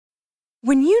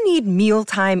When you need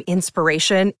mealtime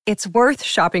inspiration, it's worth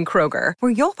shopping Kroger,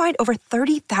 where you'll find over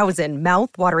 30,000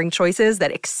 mouth-watering choices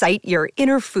that excite your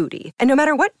inner foodie. And no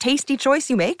matter what tasty choice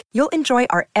you make, you'll enjoy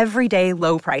our everyday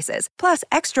low prices, plus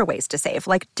extra ways to save,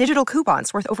 like digital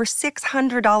coupons worth over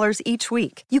 $600 each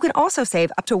week. You can also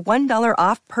save up to $1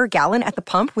 off per gallon at the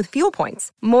pump with fuel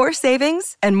points. More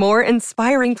savings and more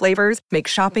inspiring flavors make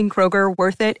shopping Kroger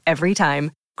worth it every time.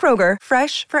 Kroger,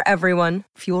 fresh for everyone.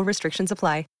 Fuel restrictions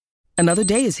apply. Another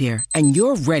day is here, and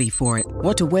you're ready for it.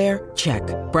 What to wear? Check.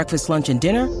 Breakfast, lunch, and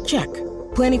dinner? Check.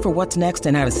 Planning for what's next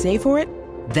and how to save for it?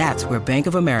 That's where Bank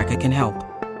of America can help.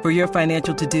 For your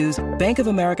financial to-dos, Bank of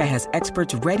America has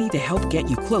experts ready to help get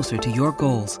you closer to your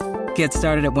goals. Get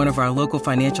started at one of our local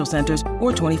financial centers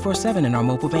or 24/7 in our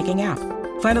mobile banking app.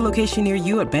 Find a location near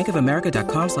you at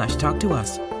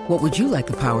bankofamerica.com/talktous. What would you like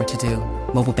the power to do?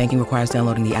 Mobile banking requires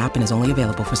downloading the app and is only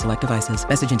available for select devices.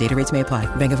 Message and data rates may apply.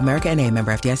 Bank of America N.A.,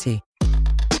 member FDIC.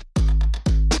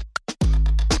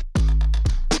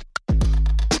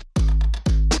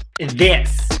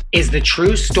 This is the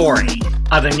true story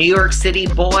of a New York City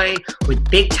boy with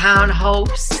big town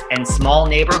hopes and small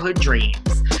neighborhood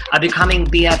dreams of becoming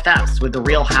BFFs with the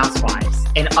Real Housewives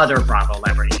and other Bravo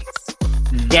celebrities.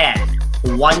 Then,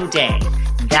 one day,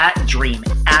 that dream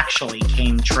actually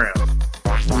came true.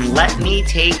 Let me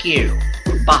take you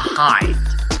behind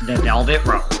the velvet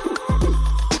rope.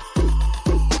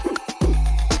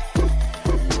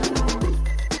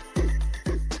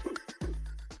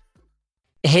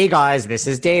 Hey guys, this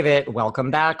is David. Welcome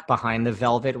back behind the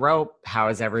velvet rope. How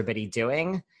is everybody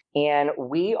doing? And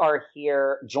we are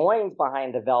here joined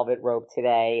behind the velvet rope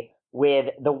today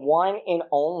with the one and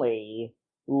only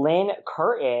Lynn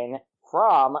Curtin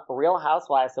from Real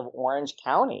Housewives of Orange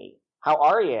County. How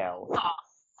are you? Oh,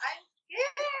 I'm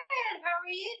good. How are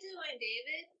you doing,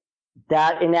 David?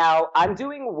 I'm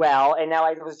doing well, and now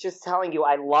I was just telling you,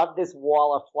 I love this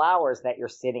wall of flowers that you're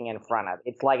sitting in front of.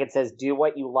 It's like it says, do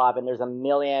what you love, and there's a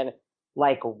million,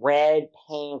 like, red,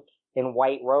 pink, and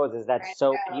white roses. That's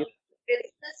so beautiful.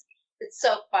 It's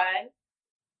so fun.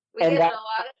 We get a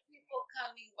lot of people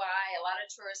coming by, a lot of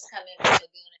tourists come in from Laguna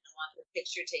and want their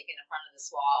picture taken in front of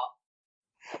this wall.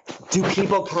 Do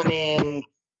people come in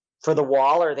for the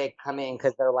wall, or they come in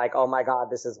because they're like, oh my God,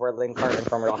 this is where Lynn Curtin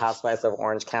from Real Housewives of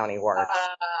Orange County works?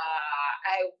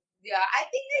 I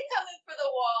think they come in for the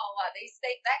wall a lot.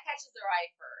 That catches their eye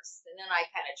first, and then I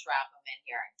kind of trap them in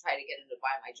here and try to get them to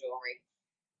buy my jewelry.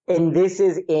 And this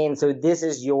is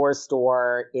your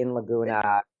store in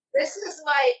Laguna. This is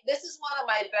one of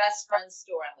my best friend's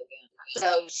store in Laguna.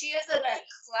 So she has a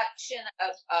collection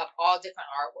of all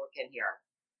different artwork in here.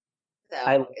 So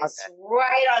it's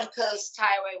right on Coast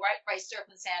Highway, right by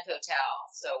Surf and Sand Hotel.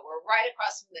 So we're right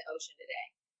across from the ocean today.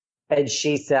 And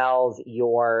she sells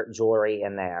your jewelry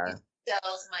in there. She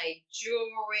sells my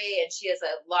jewelry, and she has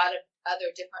a lot of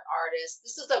other different artists.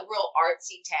 This is a real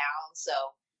artsy town. So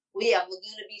we have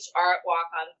Laguna Beach Art Walk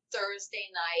on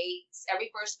Thursday nights, every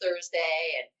first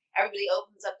Thursday, and everybody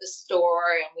opens up the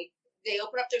store, and they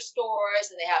open up their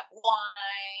stores, and they have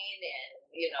wine and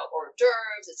hors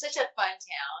d'oeuvres. It's such a fun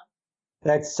town.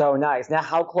 That's so nice. Now,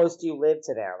 how close do you live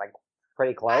to there? Like,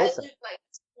 pretty close? I live like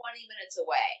 20 minutes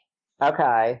away.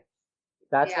 Okay.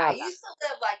 I used to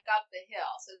live like up the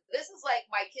hill. So this is like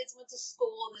my kids went to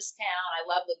school in this town. I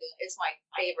love Laguna. It's my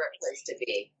favorite place to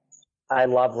be. I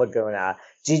love Laguna.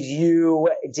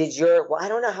 I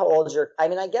don't know how old I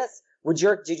guess,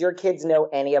 did your kids know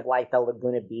any of like the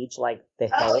Laguna Beach, like the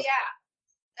hill? Oh, yeah.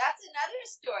 That's another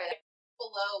story.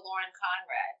 Below Lauren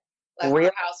Conrad. Like Really?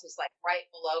 her house was like right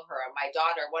below her. And my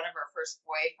daughter, one of her first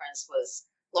boyfriends was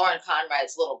Lauren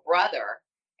Conrad's little brother.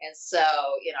 And so,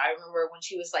 I remember when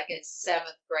she was like in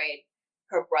 7th grade,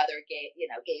 her brother gave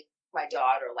my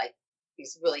daughter like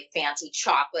these really fancy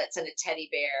chocolates and a teddy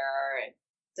bear. And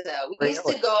so we used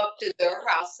to go up to their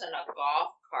house in a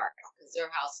golf cart because their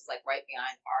house is like right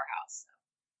behind our house. So.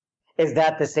 Is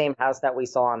that the same house that we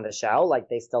saw on the show? Like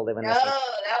they still live in the same? No,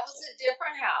 that was a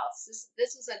different house.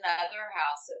 This was another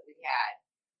house that we had.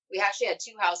 We actually had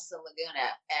 2 houses in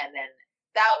Laguna, and then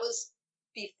that was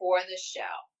before the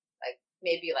show, like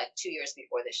maybe like 2 years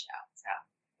before the show. So,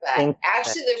 but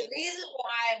actually, the reason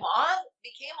why I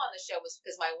became on the show was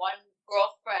because my one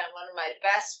girlfriend, one of my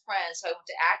best friends, who I went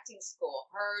to acting school,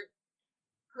 her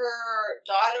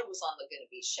daughter was on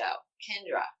Laguna Beach show,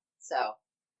 Kendra. So.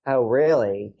 Oh,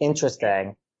 really?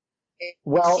 Interesting.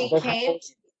 Well, she came to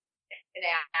me and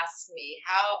asked me,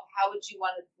 how would you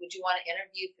want to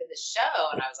interview for the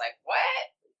show? And I was like, what?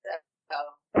 So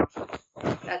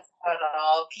that's how it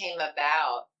all came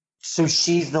about. So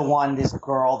she's the one, this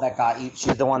girl that got you,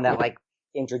 she's the one that like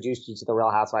introduced you to the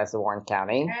Real Housewives of Orange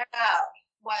County?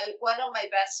 one of my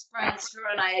best friends, her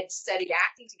and I had studied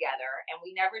acting together, and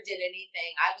we never did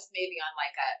anything. I was maybe on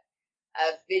like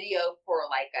a video for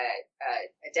like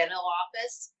a dental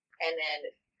office, and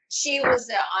then she was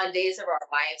on Days of Our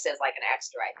Lives as like an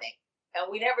extra, I think. And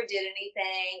we never did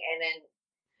anything. And then,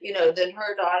 you know, then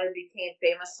her daughter became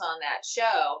famous on that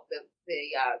show, the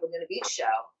Laguna Beach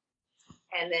show.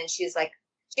 And then she's like,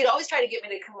 she'd always try to get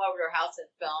me to come over to her house and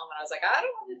film. And I was like, I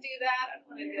don't want to do that. I don't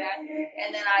want to do that.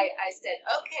 And then I said,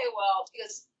 okay, well,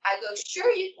 because I go,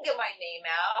 sure, you can get my name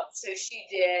out. So she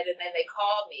did. And then they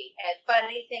called me. And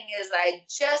funny thing is, I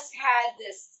just had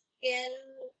this skin,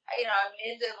 you know, I'm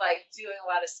into like doing a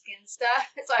lot of skin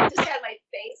stuff. So I just had my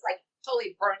face like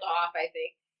totally burned off, I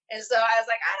think. And so I was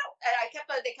like,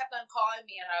 they kept on calling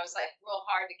me, and I was like real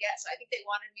hard to get. So I think they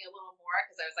wanted me a little more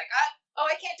because I was like,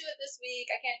 I can't do it this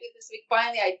week. I can't do it this week.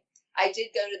 Finally, I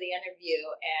did go to the interview,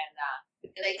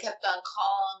 and they kept on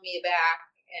calling me back,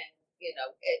 and you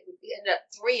know, it ended up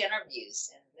 3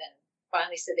 interviews, and then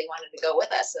finally said they wanted to go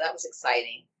with us. So that was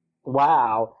exciting.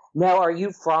 Wow. Now, are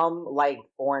you from like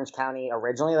Orange County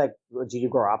originally? Like, did you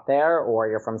grow up there,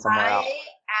 or you're from somewhere else?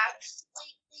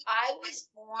 I was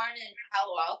born in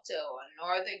Palo Alto in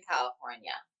Northern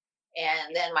California,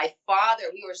 and then my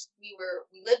father, we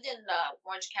lived in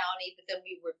Orange County, but then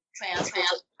we were transferred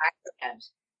to Thailand,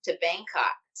 to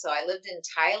Bangkok. So I lived in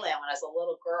Thailand when I was a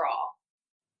little girl.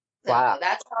 So wow.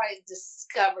 That's how I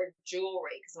discovered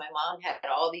jewelry, because my mom had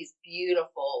all these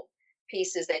beautiful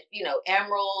pieces that, you know,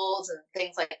 emeralds and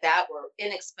things like that were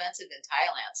inexpensive in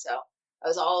Thailand. So I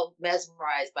was all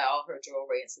mesmerized by all her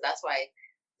jewelry, and so that's why I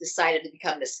decided to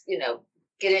become this, you know,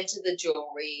 get into the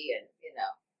jewelry, and you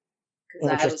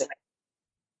know, because I was.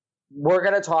 We're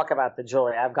going to talk about the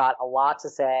jewelry. I've got a lot to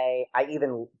say. I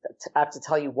even have to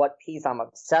tell you what piece I'm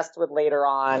obsessed with later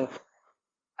on.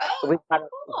 Oh, We've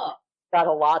got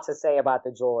a lot to say about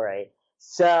the jewelry.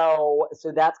 So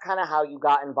that's kind of how you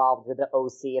got involved with the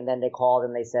OC, and then they called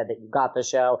and they said that you got the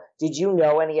show. Did you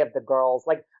know any of the girls?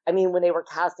 Like, I mean, when they were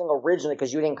casting originally,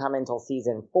 because you didn't come until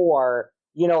season 4,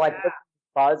 you know, like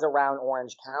buzz around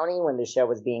Orange County when the show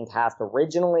was being cast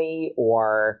originally,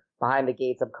 or behind the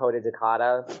gates of Coda de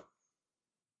Casa?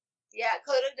 Yeah,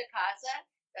 Coda de Casa.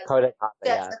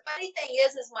 Yeah. The funny thing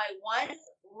is my one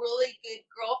really good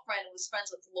girlfriend was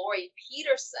friends with Lori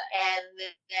Peterson, and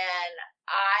then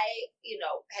I, you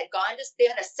know, they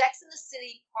had a Sex in the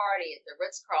City party at the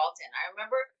Ritz-Carlton. I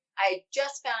remember I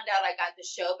just found out I got the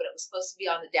show, but it was supposed to be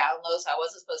on the down low, so I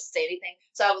wasn't supposed to say anything.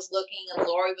 So I was looking, and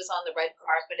Lori was on the red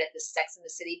carpet at the Sex in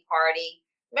the City party.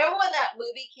 Remember when that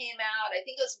movie came out? I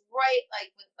think it was right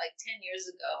like 10 years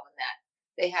ago when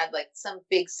they had like some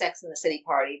big Sex in the City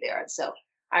party there. And so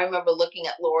I remember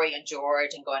looking at Lori and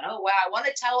George and going, oh, wow, I want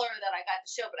to tell her that I got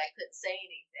the show, but I couldn't say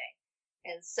anything.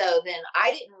 And so then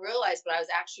I didn't realize, but I was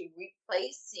actually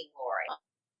replacing Lori on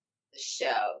the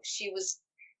show. She was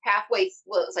halfway,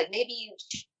 well, it was like maybe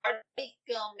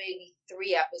film maybe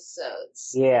 3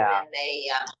 episodes. Yeah. And then they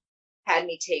had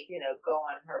me go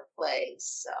on her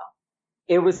place. So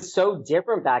it was so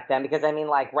different back then, because I mean,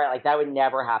 like, right, like that would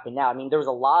never happen now. I mean, there was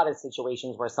a lot of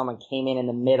situations where someone came in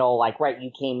the middle, like, right,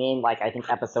 you came in, like, I think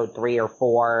episode 3 or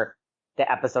 4,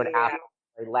 the episode after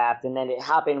they left. And then it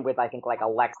happened with, I think, like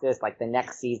Alexis, like the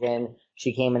next season,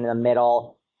 she came in the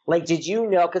middle. Like, did you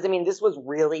know, because I mean, this was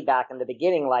really back in the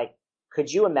beginning, like,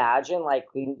 could you imagine, like,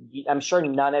 I'm sure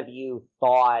none of you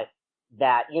thought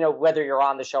that, you know, whether you're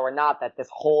on the show or not, that this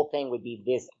whole thing would be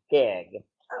this big.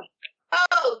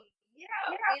 Oh, yeah.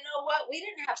 You know what? We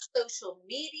didn't have social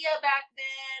media back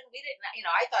then. We didn't,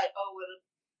 I thought,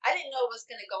 I didn't know it was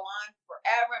going to go on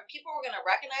forever. And people were going to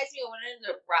recognize me. I went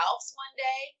into Ralph's one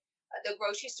day, the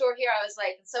grocery store here. I was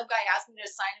like, and some guy asked me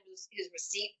to sign his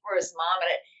receipt for his mom.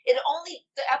 And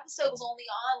the episode was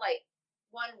only on like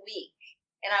 1 week.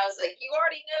 And I was like, you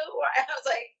already knew? I was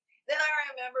like, then I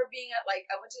remember being at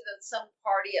I went to some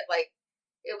party at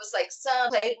it was like some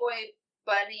Playboy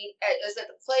Bunny. It was at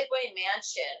the Playboy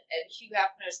Mansion, at Hugh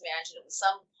Hefner's mansion. It was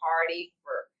some party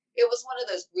it was one of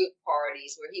those group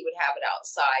parties where he would have it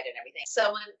outside and everything.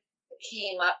 Someone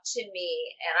came up to me,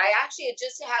 and I actually had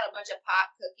just had a bunch of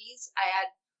pot cookies. I had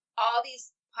all these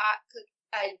pot cookies.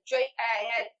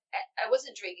 I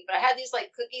wasn't drinking, but I had these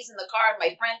cookies in the car, and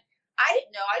my friend, I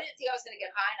didn't know. I didn't think I was going to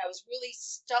get high, and I was really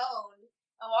stoned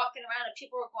and walking around, and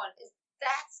people were going,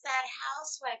 that's that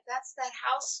housewife. That's that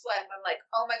housewife. I'm like,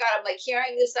 oh my God. I'm like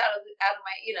hearing this out of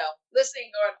my, listening,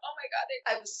 going, oh my God.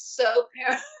 I was so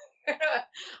paranoid.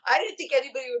 I didn't think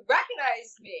anybody would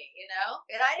recognize me,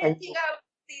 and I didn't think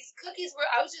these cookies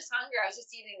I was just hungry. I was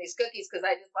just eating these cookies because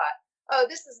I just thought, oh,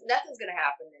 nothing's going to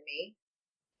happen to me.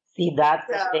 See, that's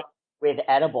the thing. with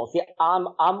edibles. See,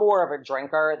 I'm more of a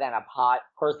drinker than a pot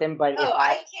person, but Oh, if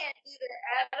I can't do the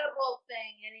edible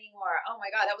thing anymore. Oh my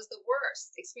God, that was the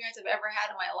worst experience I've ever had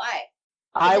in my life.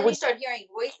 And I then would, you start hearing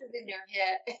voices in your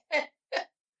head.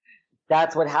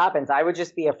 that's what happens. I would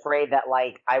just be afraid that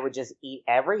like I would just eat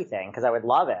everything because I would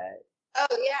love it.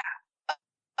 Oh yeah.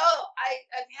 Oh, I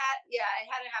had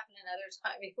it happen another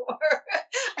time before.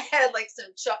 I had like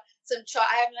some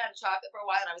I haven't had a chocolate for a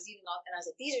while, and I was eating all, and I was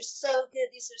like, these are so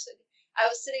good. These are so good. I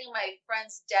was sitting on my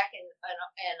friend's deck in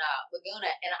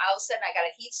Laguna, and all of a sudden I got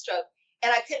a heat stroke,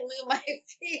 and I couldn't move my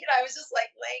feet. I was just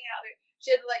like laying out there.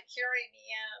 She had to like carry me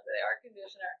in the air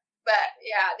conditioner. But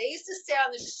yeah, they used to say on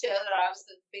the show that I was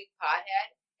the big pothead,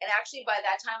 and actually by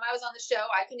that time I was on the show,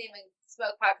 I couldn't even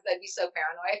smoke pot because I'd be so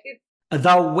paranoid.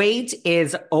 The wait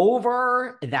is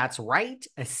over. That's right.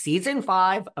 Season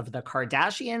 5 of The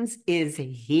Kardashians is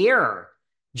here.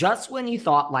 Just when you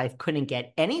thought life couldn't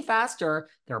get any faster,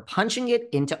 they're punching it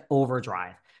into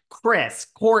overdrive. Kris,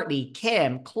 Kourtney,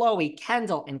 Kim, Khloe,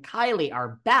 Kendall, and Kylie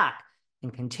are back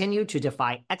and continue to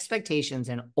defy expectations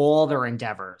in all their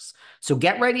endeavors. So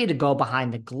get ready to go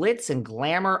behind the glitz and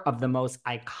glamour of the most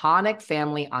iconic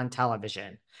family on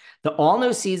television. The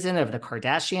all-new season of The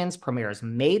Kardashians premieres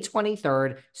May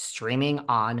 23rd, streaming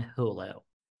on Hulu.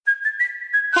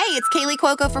 Hey, it's Kaylee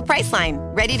Cuoco for Priceline.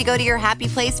 Ready to go to your happy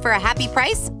place for a happy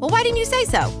price? Well, why didn't you say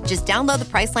so? Just download the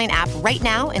Priceline app right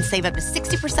now and save up to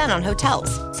 60% on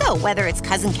hotels. So whether it's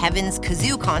Cousin Kevin's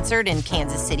Kazoo Concert in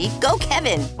Kansas City, go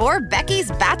Kevin, or Becky's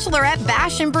Bachelorette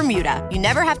Bash in Bermuda, you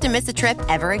never have to miss a trip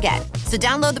ever again. So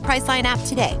download the Priceline app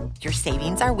today. Your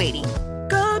savings are waiting.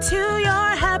 Go to your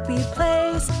happy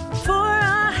place for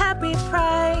a happy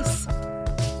price.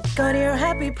 Go to your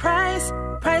happy price,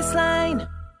 Priceline.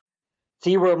 So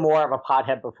you were more of a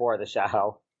pothead before the show.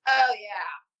 Oh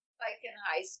yeah, like in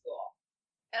high school,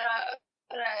 and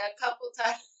a couple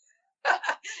times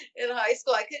in high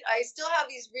school, I still have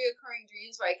these reoccurring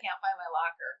dreams where I can't find my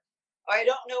locker, or I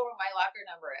don't know where my locker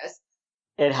number is.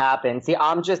 It happens. See,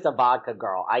 I'm just a vodka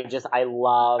girl. I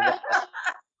love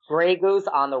Grey Goose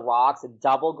on the rocks.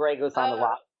 Double Grey Goose on the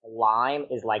rocks. Lime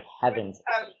is like heaven.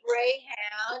 A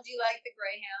Greyhound. Do you like the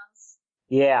Greyhounds?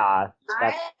 Yeah.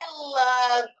 I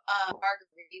love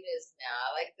margaritas now.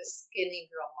 I like the skinny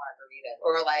girl margarita,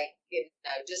 or like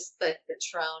just the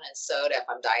Patron and soda if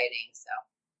I'm dieting. So.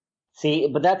 See,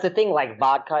 but that's the thing. Like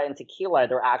vodka and tequila,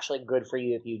 they're actually good for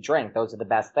you if you drink. Those are the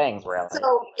best things, really.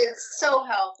 So it's so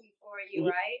healthy for you,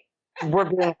 right? We're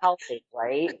being healthy,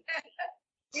 right?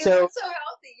 You look so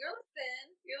healthy. You look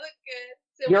thin. You look good.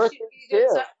 So you're you doing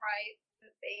something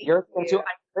right. You're thin too.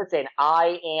 Listen,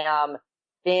 I am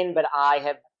thin, but I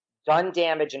have done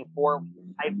damage in 4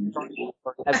 weeks.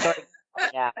 I've started.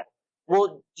 Yeah.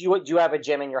 Well, do you have a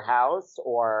gym in your house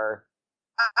or?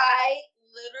 I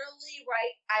literally,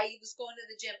 I was going to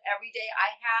the gym every day. I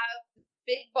have a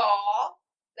big ball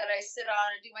that I sit on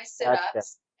and do my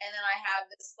sit-ups, and then I have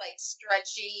this like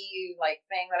stretchy like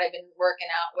thing that I've been working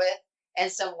out with,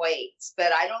 and some weights.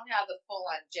 But I don't have the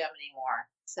full-on gym anymore.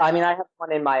 So. I mean, I have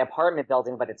one in my apartment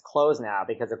building, but it's closed now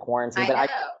because of quarantine. I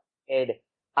know.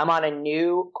 I'm on a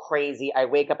new crazy. I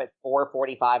wake up at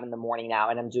 4:45 in the morning now,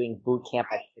 and I'm doing boot camp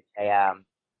at 6 a.m.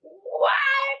 What?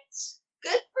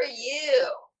 Good for you.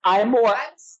 I'm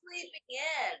sleeping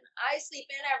in. I sleep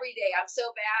in every day. I'm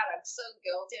so bad. I'm so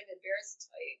guilty. I'm embarrassed to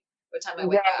tell you what time I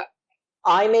wake up.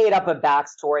 I made up a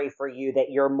backstory for you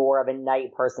that you're more of a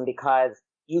night person because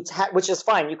which is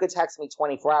fine. You could text me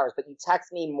 24 hours, but you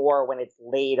text me more when it's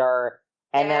later,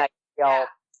 and then I feel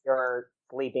you're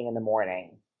sleeping in the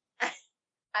morning.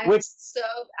 I used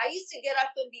to get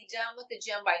up and be done with the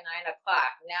gym by 9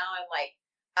 o'clock. Now I'm like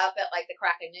up at like the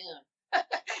crack of noon,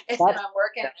 and then I'm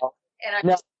working.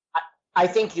 And I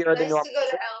think you're the normal. I used to go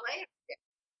to LA.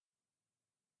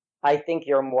 I think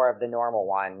you're more of the normal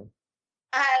one.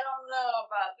 I don't know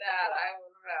about that. I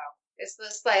don't know. It's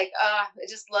just like, I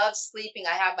just love sleeping.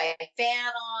 I have my fan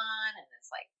on, and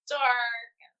it's like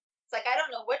dark. And it's like I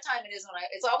don't know what time it is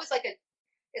it's always like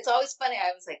it's always funny.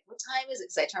 I was like, what time is it?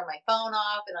 Because I turn my phone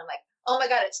off, and I'm like, oh my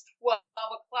God, it's 12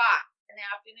 o'clock in the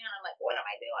afternoon. I'm like, what am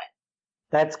I doing?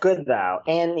 That's good though.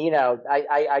 And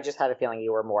I just had a feeling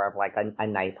you were more of like a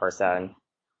night person.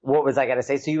 What was I going to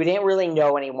say? So you didn't really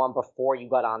know anyone before you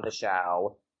got on the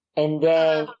show. And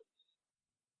then,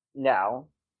 no,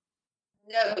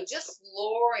 just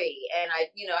Lori. And I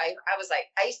was like,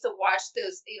 I used to watch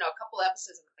those, a couple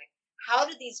episodes. And I'm like, how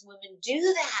do these women do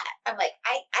that? I'm like,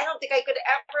 I don't think I could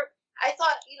ever. I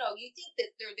thought, you think that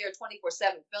they're there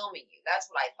 24/7 filming you. That's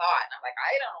what I thought. And I'm like,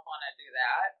 I don't want to do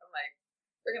that. I'm like,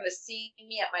 they're going to see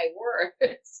me at my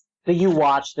worst. So you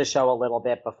watched the show a little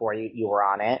bit before you were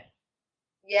on it?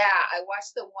 Yeah, I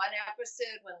watched the one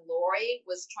episode when Lori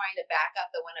was trying to back up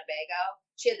the Winnebago.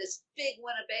 She had this big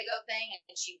Winnebago thing,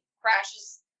 and she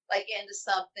crashes like into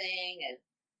something. And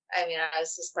I mean, I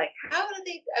was just like, how did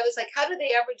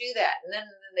they ever do that? And then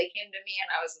they came to me,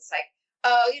 and I was just like,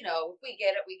 oh, you know, we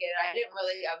get it, we get it.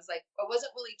 I was like, I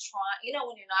wasn't really trying. You know,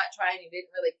 when you're not trying, you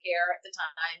didn't really care at the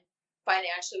time.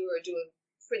 Financially, we were doing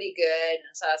pretty good,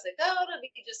 and so I was like, oh, it'll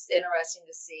be just interesting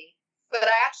to see. But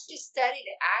I actually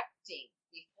studied acting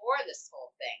before this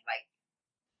whole thing, like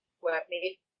what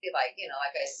maybe like, you know,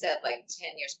 like I said, like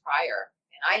 10 years prior,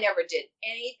 and I never did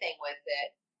anything with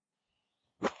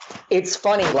it. It's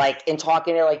funny, like in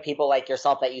talking to like people like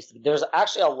yourself that used to, there's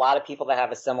actually a lot of people that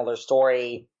have a similar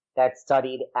story that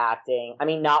studied acting. I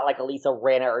mean, not like Elisa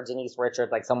Rinna or Denise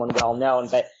Richards, like someone well known,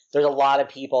 but there's a lot of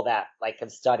people that like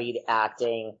have studied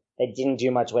acting that didn't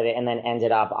do much with it and then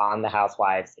ended up on The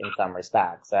Housewives in some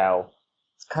respect. So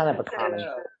it's kind of a common thing.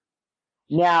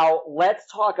 Now, let's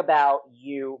talk about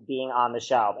you being on the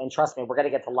show. And trust me, we're going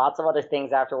to get to lots of other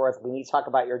things afterwards. We need to talk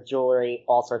about your jewelry,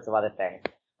 all sorts of other things.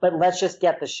 But let's just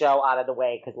get the show out of the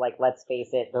way because, like, let's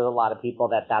face it, there's a lot of people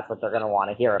that's what they're going to want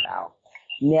to hear about.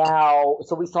 Now,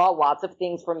 so we saw lots of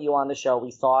things from you on the show.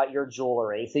 We saw your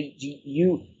jewelry. So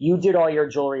you did all your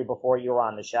jewelry before you were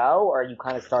on the show, or you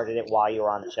kind of started it while you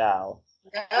were on the show?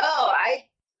 No, I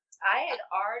had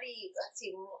already, let's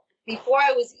see, before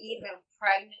I was even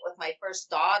pregnant with my first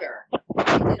daughter,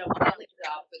 I did a modeling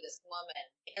job for this woman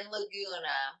in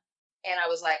Laguna. And I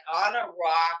was like on a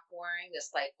rock wearing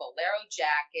this like bolero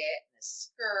jacket and a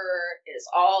skirt. It is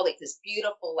all like this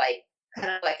beautiful, like kind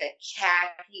of like a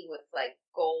khaki with like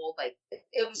gold. Like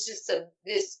it was just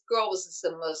this girl was just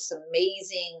the most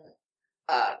amazing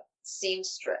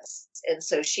seamstress. And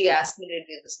so she asked me to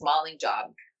do this modeling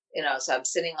job, you know, so I'm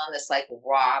sitting on this like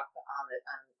rock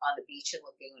on the beach in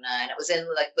Laguna, and it was in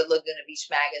like the Laguna Beach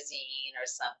magazine or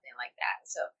something like that.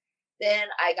 So then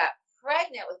I got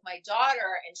pregnant with my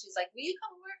daughter, and she's like, will you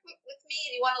come work with me?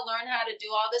 Do you want to learn how to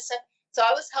do all this stuff? So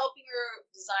I was helping her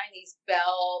design these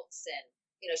belts, and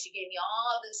you know, she gave me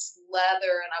all this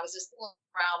leather, and I was just fooling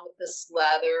around with this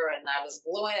leather, and I was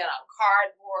gluing it on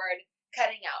cardboard,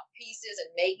 cutting out pieces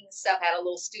and making stuff. I had a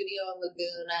little studio in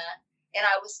Laguna, and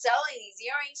I was selling these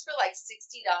earrings for like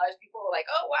 $60. People were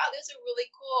like, oh wow, these are really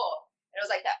cool. And it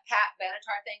was like that Pat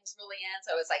Benatar thing was really in,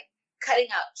 so I was like cutting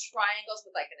out triangles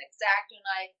with like an X-Acto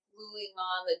knife, gluing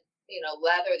on the, you know,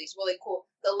 leather, these really cool,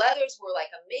 the leathers were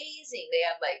like amazing. They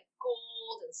had like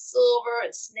gold and silver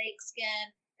and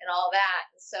snakeskin and all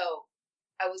that. And so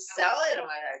I was selling them.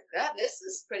 I'm like, God, this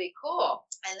is pretty cool.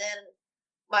 And then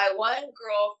my one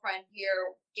girlfriend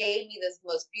here gave me this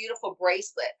most beautiful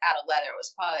bracelet out of leather. It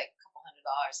was probably like a couple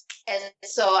 $100. And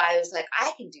so I was like,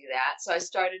 I can do that. So I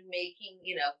started making,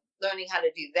 you know, learning how to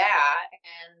do that.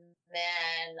 And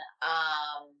then,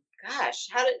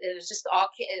 it was just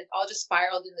it all just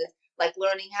spiraled into like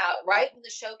learning how, right when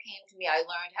the show came to me, I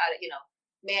learned how to, you know,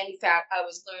 I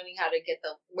was learning how to get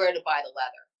where to buy the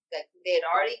leather. Like they had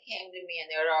already came to me and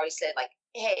they had already said like,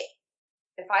 hey,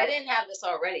 if I didn't have this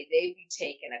already, they'd be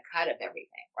taking a cut of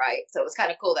everything. Right. So it was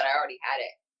kind of cool that I already had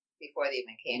it before they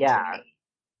even came to me.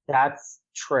 That's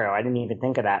true. I didn't even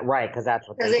think of that. Right. Because that's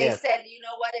what they did. Said, you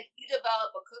know what, if you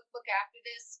develop a cookbook after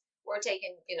this, we're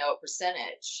taking, you know, a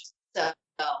percentage. So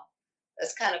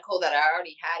it's kind of cool that I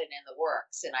already had it in the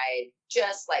works. And I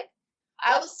just like,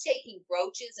 I was taking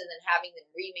brooches and then having them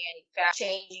remanufactured,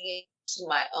 changing it to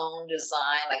my own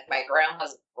design. Like my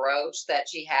grandma's brooch that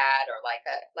she had, or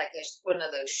one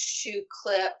of those shoe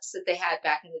clips that they had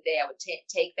back in the day. I would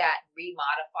take that and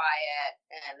remodify it.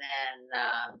 And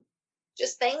then,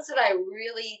 just things that I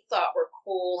really thought were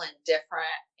cool and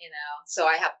different, you know. So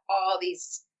I have all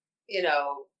these, you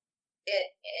know,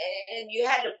 and you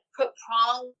had to put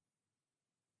prongs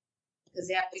because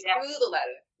they have to screw the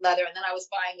leather. And then I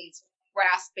was buying these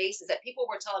brass bases that people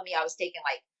were telling me I was taking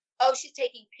like, oh, she's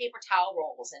taking paper towel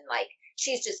rolls and like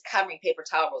she's just covering paper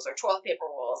towel rolls or toilet paper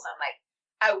rolls. I'm like,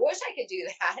 I wish I could do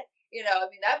that. You know, I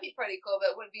mean, that'd be pretty cool,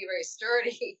 but it wouldn't be very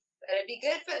sturdy. But it'd be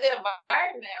good for the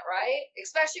environment, right?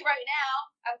 Especially right now.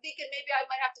 I'm thinking maybe I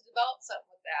might have to develop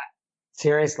something with that.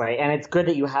 Seriously. And it's good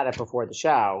that you had it before the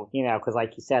show, you know, because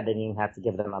like you said, then you have to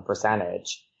give them a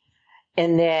percentage.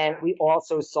 And then we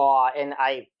also saw, and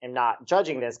I am not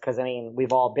judging this because, I mean,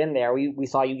 we've all been there. We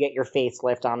saw you get your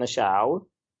facelift on the show.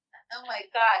 Oh, my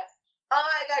God. Oh,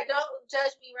 my God. Don't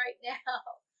judge me right now.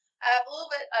 I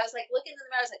was like looking in the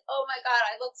mirror. I was like, oh, my God,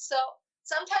 I look so...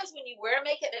 Sometimes when you wear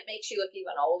makeup, it makes you look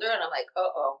even older. And I'm like,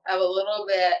 uh-oh, I have a little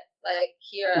bit like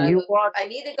here. I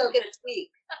need to go get a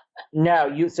tweak. No,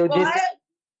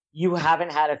 you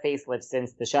haven't had a facelift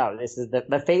since the show. This is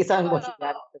the face on which you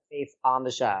had the face on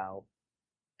the show.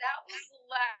 that was the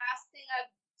last thing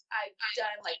I've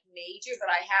done like major,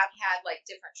 but I have had like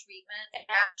different treatment. And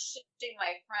actually,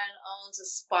 my friend owns a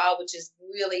spa, which is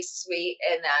really sweet,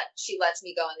 and that she lets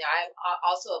me go in there. I'm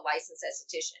also a licensed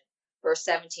esthetician for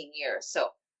 17 years,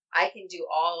 so I can do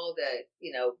all the,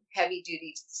 heavy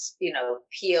duty,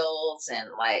 peels and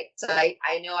like, so I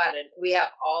know how to, we have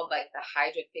all like the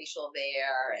hydrofacial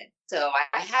there. And so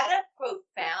I had a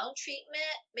profound treatment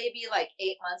maybe like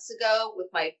 8 months ago with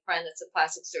my friend that's a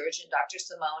plastic surgeon, Dr.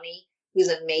 Simone, who's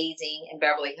amazing in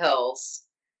Beverly Hills.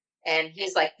 And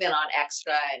he's like been on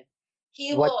Extra, and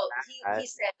he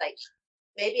said like,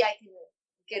 maybe I can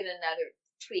get another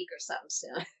tweak or something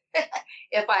soon.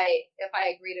 If I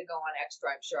agree to go on Extra,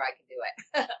 I'm sure I can do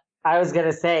it. I was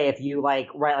gonna say, if you like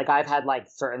I've had like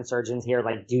certain surgeons here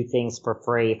like do things for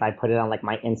free if I put it on like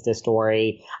my Insta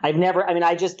story. I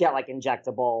just get like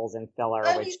injectables and filler.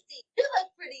 Let me see. You look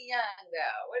pretty young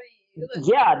though. What do you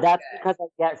look? Yeah, that's good. Because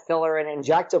I get filler and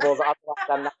injectables. Otherwise,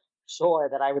 I'm not sure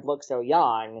that I would look so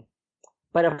young.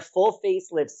 But a full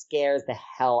facelift scares the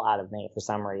hell out of me for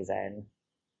some reason.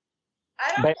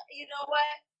 You know what?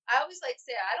 I always like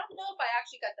say, I don't know if I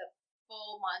actually got the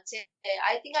full Monte.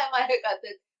 I think I might have got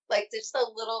just a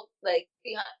little like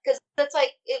beyond, because it's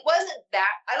like, it wasn't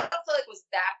that, I don't feel like it was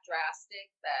that drastic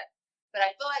but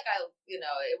I feel like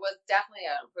it was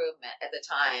definitely an improvement at the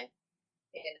time,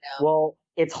 Well,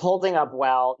 it's holding up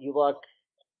well. You look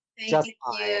Thank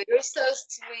you. You're so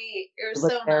sweet. You're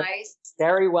so nice.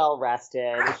 Very well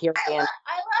rested. I love you.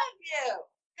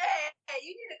 Hey,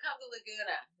 you need to come to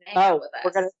Laguna. Hang out with us.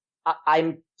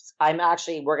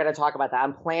 We're going to talk about that.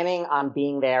 I'm planning on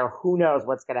being there. Who knows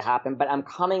what's going to happen, but I'm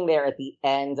coming there at the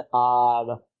end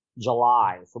of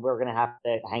July. So we're going to have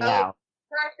to hang out.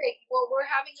 Perfect. Well, we're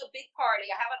having a big party.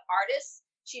 I have an artist.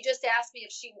 She just asked me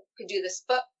if she could do this,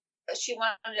 but she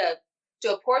wanted to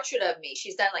do a portrait of me.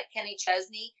 She's done like Kenny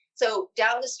Chesney. So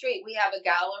down the street, we have a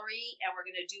gallery, and we're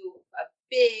going to do a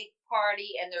big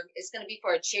party, and it's going to be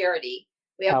for a charity.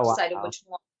 We haven't decided which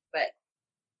one, but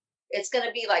it's going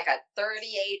to be like a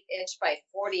 38-inch by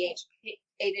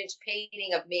 48-inch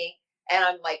painting of me. And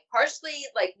I'm like partially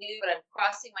like nude, but I'm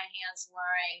crossing my hands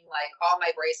wearing like all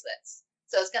my bracelets.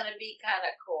 So it's going to be kind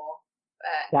of cool.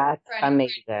 That's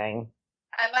amazing.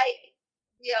 I might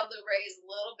be able to raise a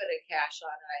little bit of cash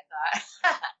on it, I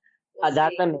thought.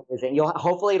 That's amazing.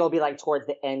 Hopefully it'll be like towards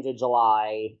the end of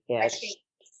July-ish. I think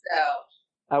so.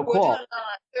 Oh, cool. We're doing it on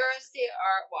a Thursday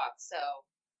art walk, so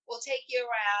we'll take you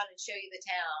around and show you the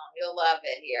town. You'll love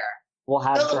it here.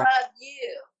 They'll love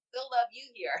you. They'll love you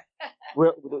here.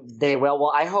 They will.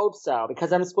 Well, I hope so,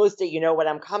 because I'm supposed to, what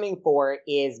I'm coming for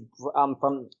is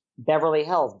from Beverly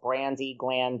Hills, Brandy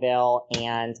Glanville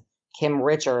and Kim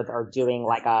Richards are doing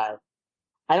like I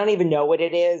don't even know what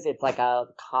it is. It's like a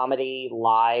comedy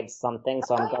live something.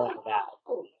 So I'm going to that.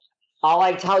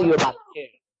 I'll tell you about it too.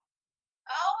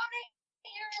 Oh, I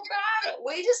hear about it.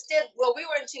 We just did, we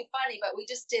weren't too funny, but we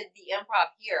just did the improv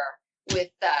here with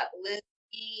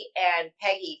Lizzie and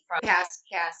Peggy from past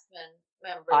cast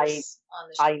members on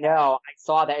the show. I know. I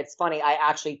saw that. It's funny.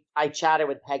 I chatted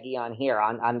with Peggy on here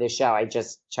on this show. I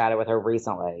just chatted with her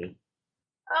recently.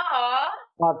 Aw.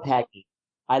 Love Peggy.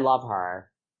 I love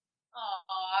her.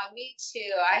 Aw, me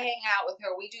too. I hang out with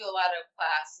her. We do a lot of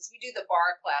classes. We do the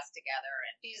bar class together,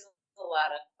 and she's a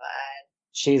lot of fun.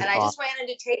 I just ran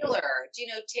into Taylor. Do you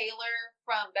know Taylor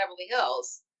from Beverly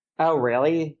Hills? Oh,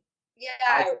 really? Yeah,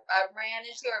 I ran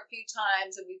into her a few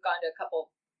times, and we've gone to a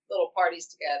couple little parties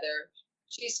together.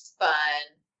 She's fun.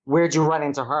 Where'd you run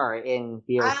into her in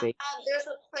BOC? There's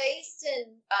a place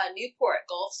in Newport,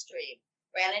 Gulfstream.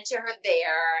 Ran into her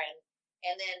there,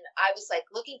 and then I was like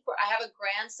I have a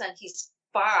grandson, he's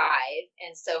 5,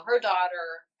 and so her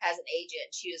daughter has an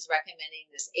agent. She was recommending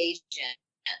this agent,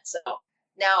 and so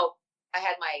now I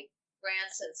had my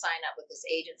grandson sign up with this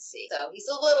agency. So he's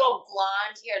a little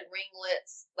blonde-haired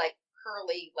ringlets, like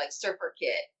curly, like surfer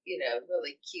kid,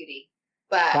 really cutie.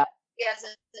 But he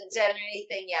hasn't done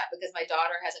anything yet because my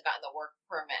daughter hasn't gotten the work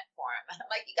permit for him. And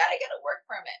I'm like, you got to get a work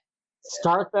permit.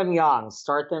 Start them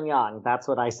young. That's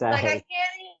what I say. Like, I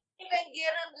can't even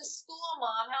get him to school,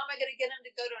 Mom. How am I going to get him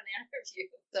to go to an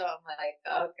interview? So I'm like,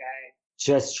 okay.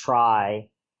 Just try.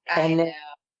 I know.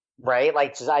 Right?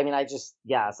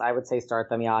 Yes, I would say start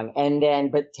them young. And then,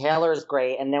 but Taylor's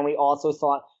great. And then we also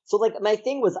saw, my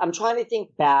thing was, I'm trying to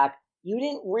think back. You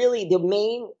didn't really,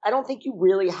 I don't think you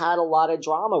really had a lot of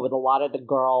drama with a lot of the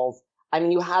girls. I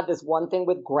mean, you had this one thing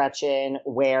with Gretchen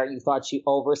where you thought she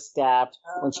overstepped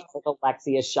when she took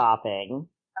Alexia shopping.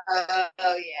 Oh,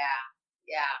 yeah.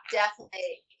 Yeah,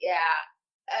 definitely. Yeah.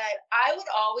 And I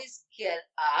would always get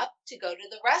up to go to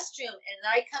the restroom, and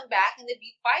then I'd come back and they'd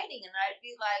be fighting, and I'd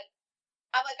be like,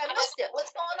 I'm like, I missed it.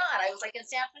 What's going on? I was like in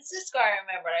San Francisco, I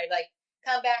remember. I like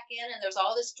come back in and there's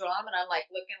all this drama and I'm like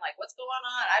looking like, what's going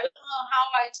on? I don't know how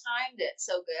I timed it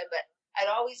so good, but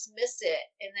I'd always miss it.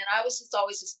 And then I was just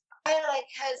always I like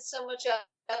had so much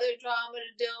other drama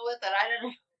to deal with that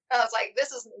I was like,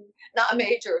 this is not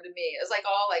major to me. It was like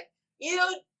all like, you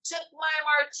took my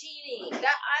martini.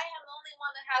 That I am the only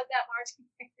one that has that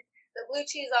martini. The blue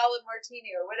cheese olive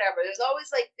martini or whatever. There's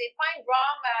always like, they find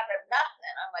drama out of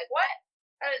nothing. I'm like, what?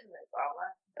 That isn't a drama.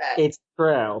 But It's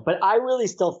true. But I really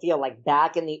still feel like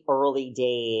back in the early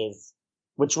days,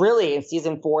 which really in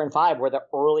season 4 and 5 were the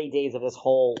early days of this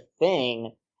whole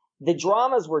thing, the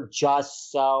dramas were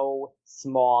just so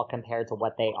small compared to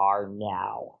what they are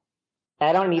now.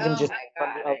 I don't even just my from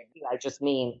God. the OC, I just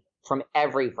mean from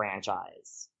every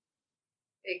franchise.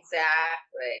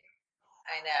 Exactly.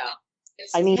 I know.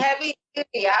 It's I mean- heavy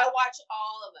duty. I watch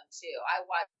all of them too. I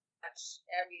watch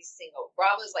every single.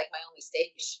 Bravo's like my only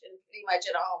station, pretty much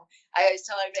at home. I always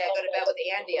tell everybody I go to bed with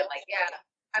Andy. I'm like, yeah.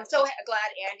 I'm so glad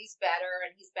Andy's better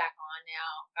and he's back on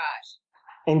now. Gosh,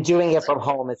 And doing it from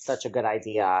home is such a good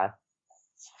idea.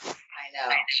 I know.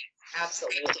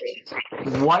 Absolutely.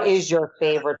 What is your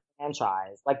favorite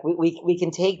franchise? Like we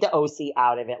can take the OC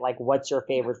out of it. Like, what's your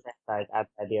favorite franchise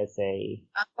outside the OC?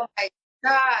 Oh my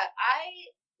God, I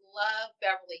love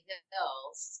Beverly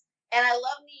Hills and I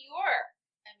love New York.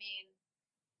 I mean,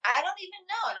 I don't even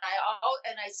know, and I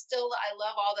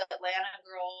love all the Atlanta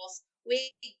girls.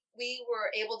 We were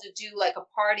able to do like a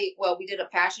party. Well, we did a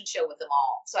fashion show with them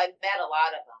all, so I met a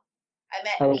lot of them. I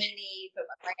met Nene from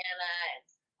Atlanta and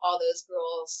all those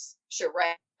girls,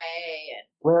 Sheree, and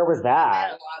Where was I met that?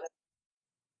 a lot of.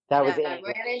 That was I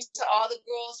ran into all the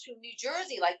girls from New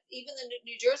Jersey, like even the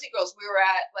New Jersey girls. We were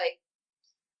at like.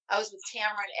 I was with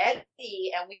Tamara and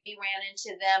Eddie, and we ran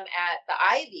into them at the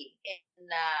Ivy, and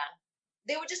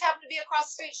they would just happen to be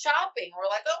across the street shopping.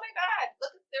 We're like, oh my God,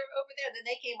 look, they're over there. Then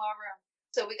they came over,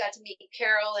 so we got to meet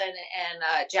Carol and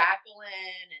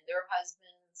Jacqueline and their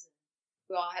husbands. And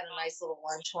we all had a nice little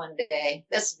lunch one day.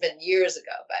 This has been years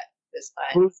ago, but it was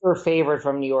fun. Who's your favorite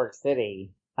from New York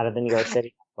City? Out of the New York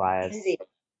City wives?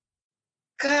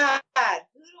 God,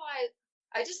 who do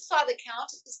I just saw the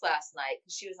Countess last night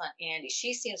because she was on Andy.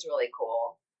 She seems really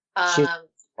cool. She's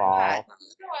God,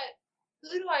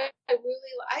 who do I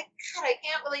really like? God, I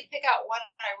can't really pick out one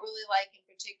I really like in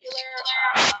particular.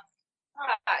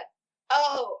 God.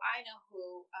 Oh, I know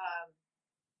who.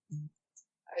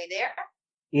 Are you there?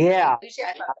 Yeah. Usually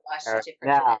I thought I lost you for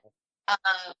a Yeah.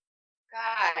 minute.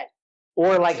 God.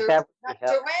 Or like Beverly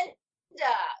Hills.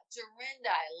 Dorinda.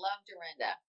 I love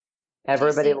Dorinda.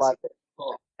 Everybody seems loves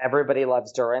cool. Everybody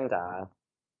loves Dorinda.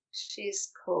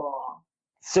 She's cool.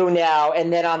 So now,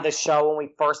 and then on the show when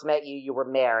we first met you, you were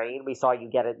married. We saw you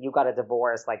you got a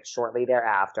divorce like shortly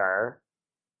thereafter.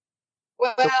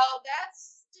 Well,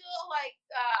 that's still like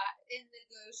in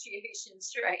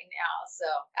negotiations right now. So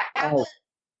I haven't,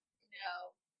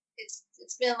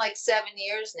 it's been like 7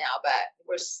 years now, but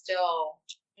we're still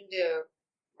trying to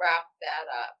wrap that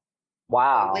up.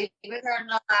 Wow. Believe it or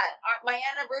not, my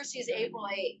anniversary is April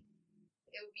 8th.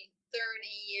 It would be 30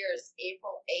 years,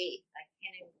 April 8th. I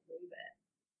can't even believe it.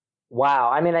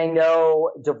 Wow. I mean, I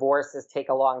know divorces take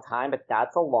a long time, but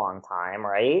that's a long time,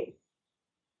 right?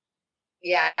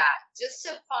 Yeah, I just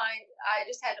had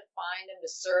to find him to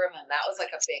serve him. That was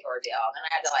like a big ordeal. And then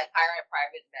I had to like hire a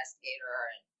private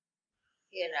investigator, and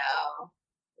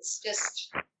it's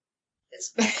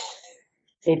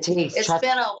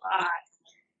been a lot.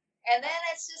 And then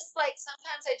it's just like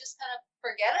sometimes I just kind of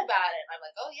forget about it. I'm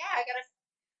like, oh yeah, I gotta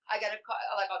call,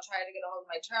 like I'll try to get a hold of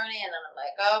my attorney, and then I'm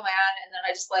like, oh man, and then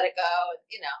I just let it go.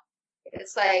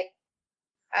 It's like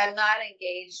I'm not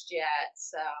engaged yet,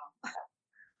 so.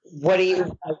 What are you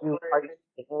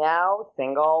now?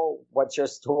 Single? What's your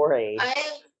story?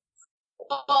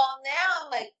 Well, now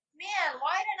I'm like, man,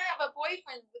 why didn't I have a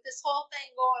boyfriend with this whole thing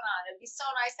going on? It'd be so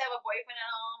nice to have a boyfriend at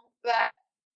home, but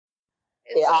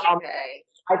it's okay.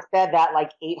 I've said that like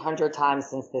 800 times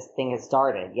since this thing has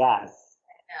started. Yes.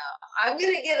 I'm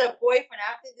going to get a boyfriend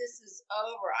after this is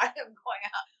over. I am going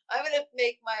out. I'm going to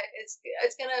make it's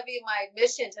going to be my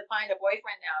mission to find a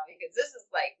boyfriend now, because this is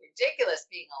like ridiculous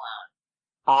being alone.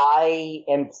 I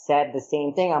said the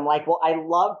same thing. I'm like, well, I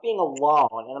love being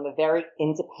alone and I'm a very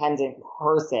independent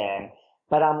person,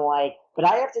 but I'm like, but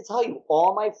I have to tell you,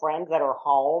 all my friends that are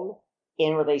home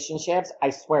in relationships,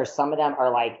 I swear some of them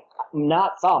are like,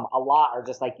 not some, a lot are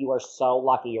just like, you are so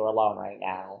lucky you're alone right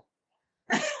now.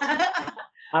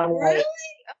 I'm really? like,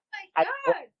 Oh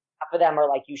my God. Half of them are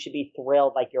like, you should be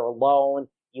thrilled, like you're alone,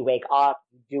 you wake up,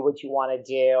 you do what you want to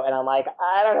do. And I'm like,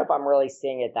 I don't know if I'm really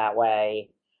seeing it that way.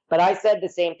 But I said the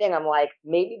same thing. I'm like,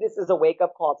 maybe this is a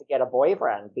wake-up call to get a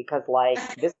boyfriend because, like,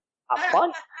 this is not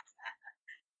fun.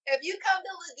 If you come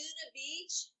to Laguna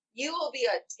Beach, you will be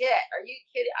a tit. Are you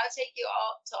kidding? I'll take you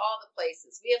all to all the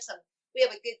places. We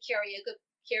have a good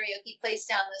karaoke place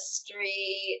down the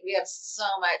street. We have so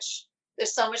much.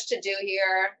 There's so much to do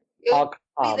here. You'll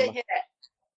be the hit.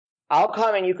 I'll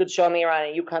come and you could show me around,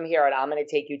 and you come here and I'm going to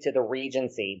take you to the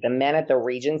Regency. The men at the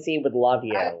Regency would love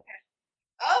you. Okay.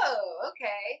 Oh,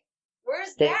 okay.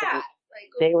 Where's that?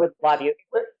 They would love you.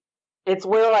 It's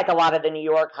where like a lot of the New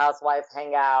York housewives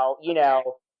hang out. You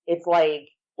know, it's like,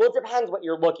 well, it depends what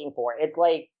you're looking for. It's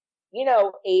like, you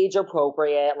know, age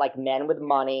appropriate, like men with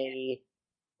money,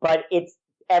 but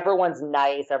everyone's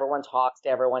nice. Everyone talks to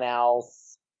everyone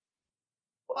else.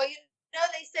 Well, you know,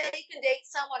 they say you can date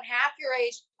someone half your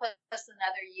age plus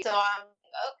another year. So I'm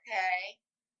like, okay.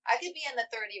 I could be in the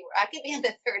 30.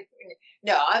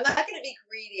 No, I'm not going to be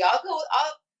greedy. I'll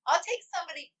take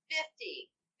somebody 50.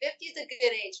 50 is a good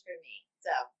age for me.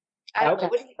 So I don't know.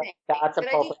 What do you think? That's Could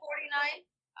I do 49?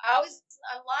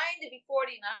 I'm lying to be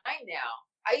 49 now.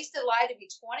 I used to lie to be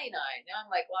 29. Now I'm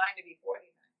like lying to be 49.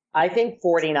 I think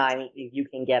 49 you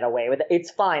can get away with it.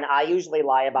 It's fine. I usually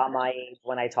lie about my age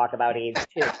when I talk about age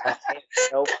too.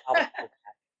 No problem with that.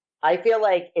 I feel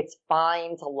like it's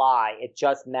fine to lie. It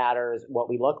just matters what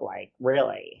we look like,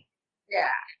 really. Yeah.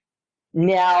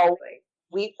 Now,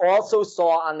 we also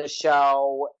saw on the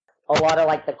show a lot of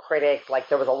like the critics, like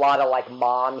there was a lot of like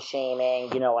mom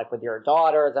shaming, you know, like with your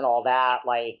daughters and all that.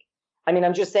 Like, I mean,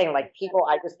 I'm just saying, like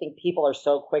I just think people are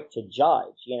so quick to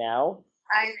judge, you know?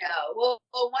 I know. Well,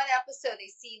 one episode they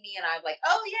see me and I'm like,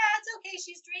 oh yeah, it's okay.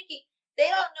 She's drinking. They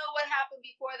don't know what happened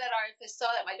before that. Or if they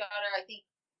saw that my daughter, I think,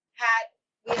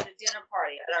 we had a dinner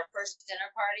party at our first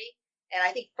dinner party. And I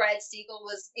think Fred Siegel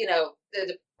was, you know, the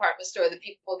department store, the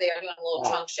people there doing a little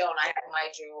trunk show, and I had my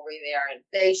jewelry there. And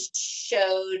they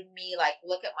showed me, like,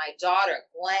 look at my daughter,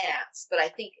 glance. But I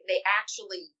think they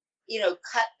actually, you know,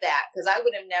 cut that because I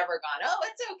would have never gone, oh,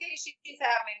 it's okay. She's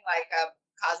having, like, a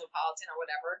Cosmopolitan or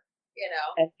whatever. You know,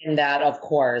 and that, of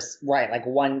course, right? Like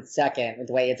 1 second,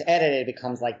 the way it's edited, it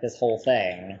becomes like this whole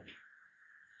thing.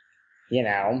 You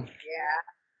know. Yeah.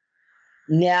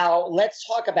 Now let's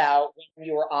talk about when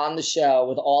you were on the show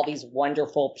with all these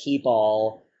wonderful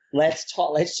people. Let's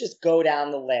just go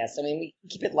down the list. I mean, we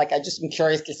keep it like I just am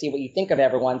curious to see what you think of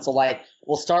everyone. So, like,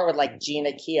 we'll start with like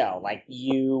Gina Keogh. Like,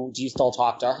 do you still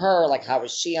talk to her? Like, how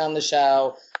was she on the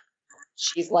show?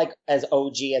 She's like as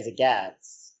OG as it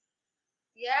gets.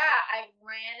 Yeah, I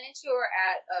ran into her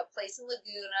at a place in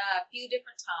Laguna a few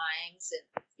different times.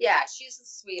 And yeah, she's a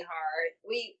sweetheart.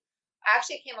 We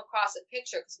actually came across a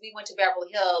picture because we went to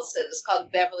Beverly Hills. It was called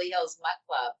Beverly Hills Mutt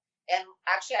Club. And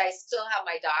actually, I still have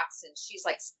my dachshund. She's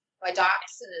like, my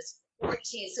dachshund is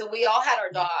 14. So we all had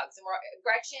our dogs. And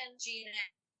Gretchen, Gina,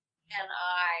 and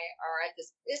I are at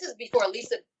this is before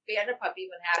Lisa Vanderpump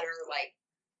even had her like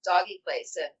doggy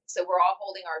place. And so we're all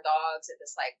holding our dogs at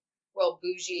this like real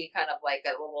bougie kind of like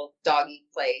a little doggy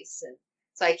place. And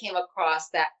so I came across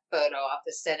that photo. I'll have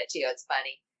to send it to you. It's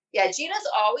funny. Yeah, Gina's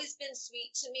always been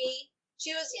sweet to me.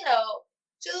 She was, you know,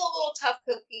 she's a little tough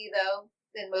cookie though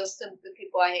than most of the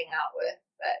people I hang out with.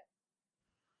 But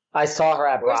I saw her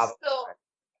at Bravo.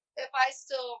 If I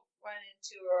still run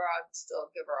into her, I'll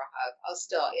still give her a hug. I'll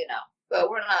still, you know, but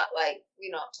we're not like, we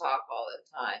don't talk all the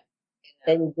time.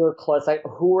 You know? And you're close. Like,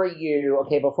 who are you?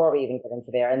 Okay, before we even get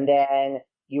into there, and then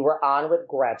you were on with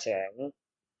Gretchen.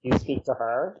 You speak to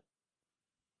her?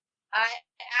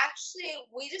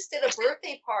 We just did a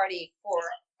birthday party for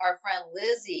our friend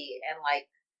Lizzie. And like,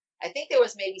 I think there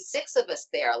was maybe 6 of us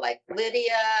there, like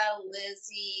Lydia,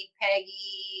 Lizzie,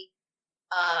 Peggy,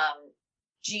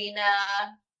 Gina.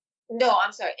 No,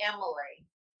 I'm sorry, Emily.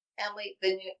 Emily,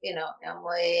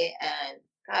 Emily and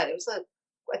God, it was like,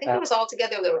 I think it was all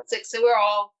together. There were 6. So we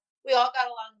all got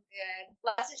along good.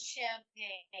 Lots of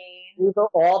champagne. These are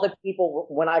all the people.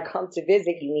 When I come to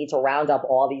visit, you need to round up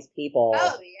all these people.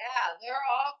 Oh yeah, they're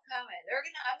all coming.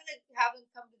 I'm gonna have them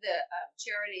come to the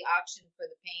charity auction for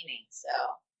the painting. So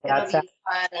it'll be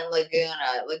fun in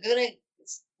Laguna. Laguna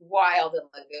is wild in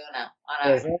Laguna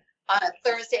on a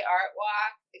Thursday art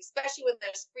walk, especially when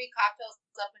there's free cocktails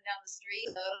up and down the street.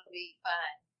 So it'll be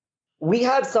fun. We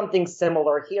have something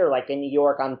similar here, like in New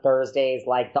York on Thursdays,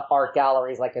 like the art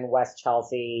galleries, like in West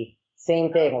Chelsea.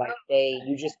 Same thing, like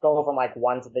you just go from like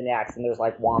one to the next, and there's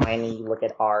like wine, and you look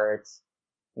at art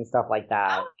and stuff like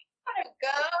that. I want to go.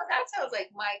 That sounds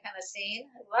like my kind of scene.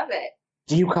 I love it.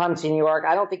 Do you come to New York?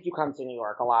 I don't think you come to New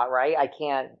York a lot, right? I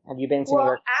can't. Have you been to New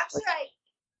York? Actually,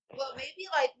 maybe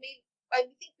I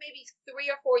think maybe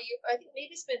 3 or 4 years. I think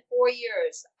maybe it's been 4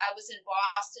 years. I was in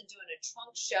Boston doing a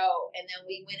trunk show, and then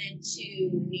we went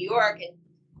into New York, and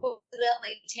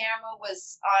coincidentally, Tamara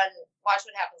was on Watch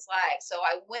What Happens Live. So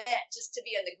I went just to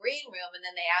be in the green room, and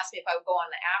then they asked me if I would go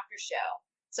on the after show.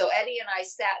 So Eddie and I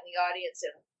sat in the audience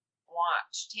and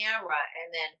watched Tamara, and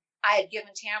then I had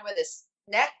given Tamara this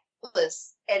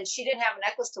necklace, and she didn't have a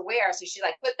necklace to wear, so she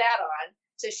like put that on.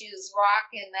 So she was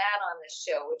rocking that on this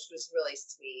show, which was really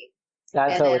sweet.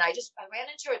 And then I ran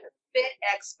into her at the Fit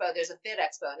Expo. There's a Fit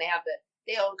Expo, and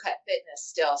they own Cut Fitness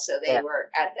still. So she was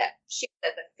at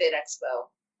the Fit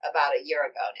Expo about a year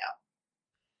ago now.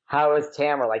 How is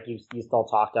Tamara? Like you still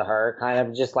talk to her, kind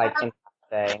of just like in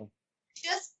thing.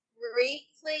 Just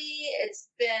briefly. It's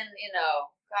been,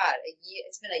 God, a year.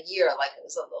 It's been a year. Like it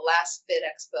was the last Fit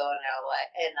Expo in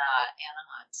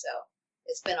Anaheim. So.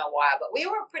 It's been a while, but we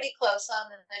were pretty close on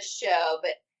the show.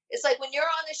 But it's like when you're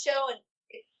on the show and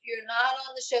if you're not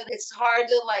on the show, it's hard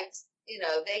to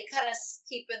they kind of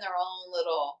keep in their own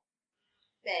little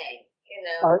thing,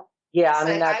 Yeah, it's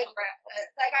I mean, I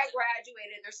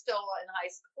graduated. They're still in high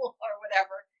school or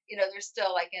whatever. They're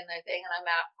still like in their thing, and I'm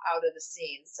out of the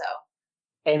scene. So.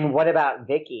 And what about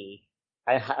Vicky?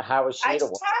 How was she to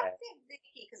work with? I talked to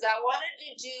Vicky because I wanted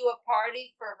to do a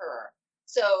party for her.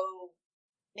 So.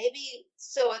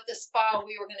 So at the spa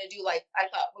we were gonna do I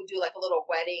thought we'd do a little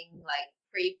wedding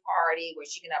pre-party where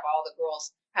she can have all the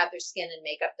girls have their skin and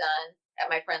makeup done at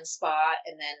my friend's spa,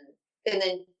 and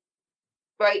then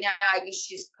right now I guess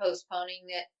she's postponing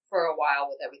it for a while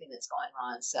with everything that's going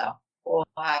on. So we'll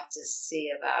have to see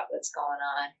about what's going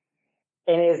on.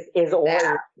 And is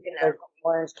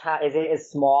Orange Cat, is it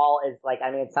as small as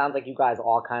it sounds like you guys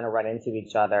all kind of run into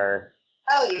each other.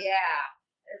 Oh yeah,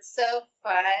 it's so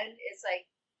fun. It's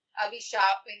I'll be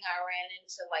shopping. I ran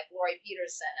into Lori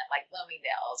Peterson at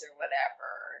Bloomingdale's or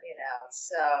whatever,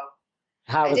 So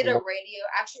I did a radio.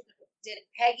 Actually, did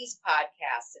Peggy's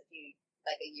podcast a few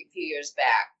years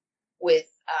back with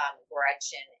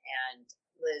Gretchen and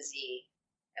Lizzie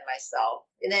and myself,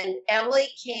 and then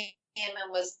Emily came and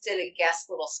did a guest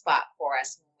little spot for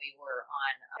us when we were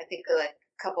on. I think a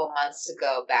couple months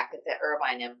ago back at the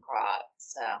Irvine Improv.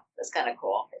 So that's kind of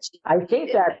cool. I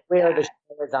think that's where the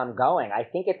show is going. I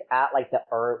think it's at the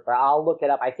I'll look it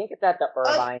up. I think it's at the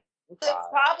Irvine Improv.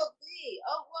 Probably.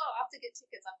 Oh, well, I'll have to get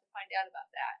tickets. I'll have to find out about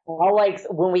that. I'll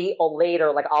when we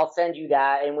later, I'll send you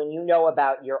that. And when you know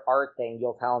about your art thing,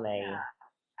 you'll tell me. Yeah,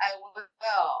 I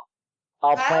will.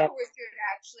 I'll plan. Richard,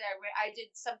 actually, I did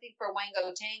something for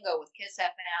Wango Tango with Kiss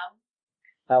FM.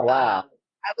 Oh, wow.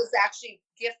 I was actually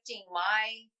gifting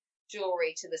my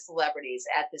jewelry to the celebrities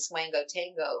at this Wango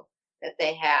Tango that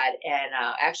they had, and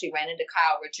actually ran into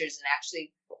Kyle Richards and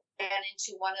actually ran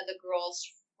into one of the girls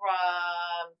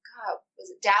from, was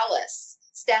it Dallas?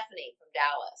 Stephanie from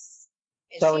Dallas.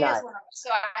 And so nice. So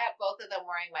I have both of them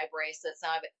wearing my bracelets.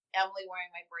 Now I have Emily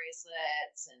wearing my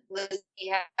bracelets, and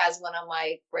Lizzie has one of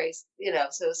my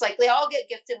bracelets. So it's they all get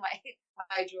gifted my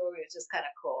jewelry. It's just kind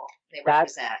of cool. They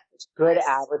represent. Good nice.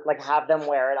 average. Have them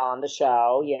wear it on the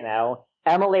show.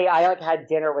 Emily, I had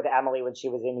dinner with Emily when she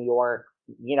was in New York.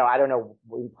 I don't know,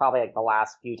 probably the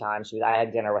last few times I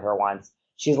had dinner with her once.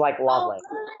 She's lovely. Oh,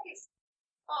 nice.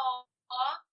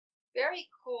 Aw, very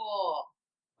cool.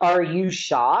 Are you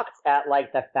shocked at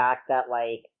the fact that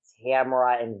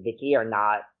Tamara and Vicky are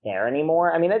not there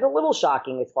anymore? I mean, it's a little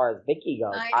shocking as far as Vicky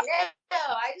goes. I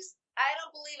know. I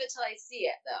don't believe it till I see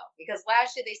it though, because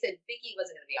last year they said Vicky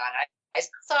wasn't going to be on. I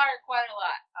saw her quite a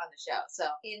lot on the show, so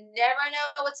you never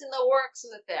know what's in the works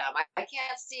with them. I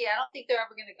can't see. I don't think they're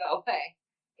ever going to go away.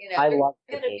 I love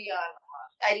going to be on.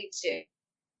 I do too.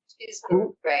 She's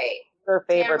great. Her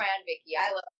favorite, Tamara and Vicky.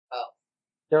 I love both.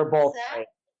 They're both great.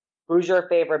 Who's your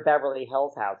favorite Beverly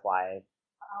Hills housewife?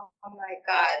 Oh my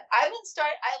God. I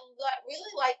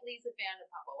really like Lisa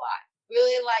Vanderpump a lot.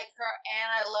 Really like her,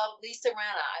 and I love Lisa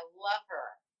Rinna. I love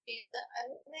her.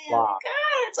 Wow.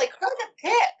 God, it's her to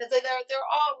pick.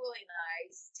 They're all really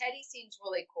nice. Teddy seems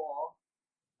really cool.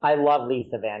 I love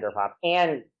Lisa Vanderpump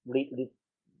and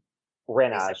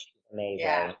Rinna. She's amazing.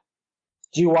 Yeah.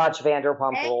 Do you watch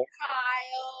Vanderpump Rules?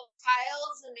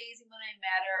 Kyle's amazing. When I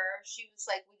met her, she was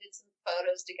we did some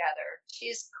photos together.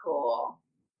 She's cool.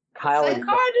 Kyle it's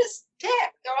hard to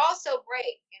pick. They're all so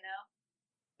great,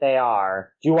 They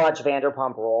are. Do you watch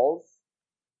Vanderpump Rules?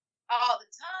 All the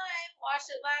time. Watched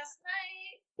it last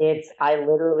night.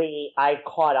 I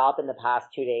caught up in the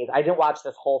past 2 days. I didn't watch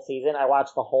this whole season. I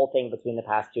watched the whole thing between the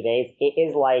past 2 days. It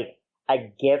is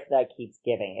a gift that keeps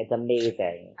giving. It's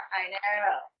amazing. I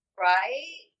know,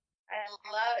 right? I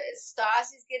love it.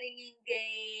 Stassi's getting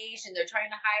engaged, and they're trying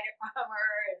to hide it from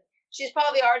her. And she's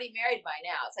probably already married by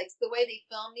now. It's like the way they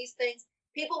film these things.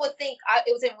 People would think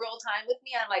it was in real time with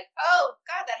me. I'm like, oh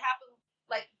God, that happened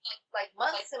like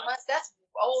months and months. That's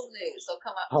old news. They'll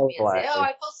come up to me and say, oh,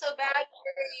 I feel so bad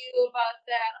for you about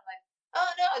that. I'm like,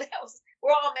 oh no,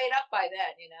 we're all made up by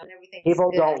then, and everything.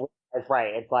 People don't. That's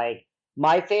right. It's like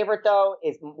my favorite though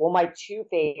is my two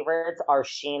favorites are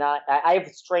Sheena. I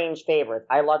have strange favorites.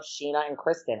 I love Sheena and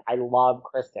Kristen. I love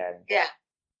Kristen. Yeah,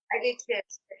 I do too.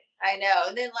 I know.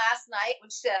 And then last night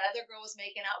when that other girl was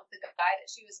making out with the guy that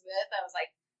she was with, I was like,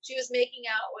 she was making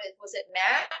out with, was it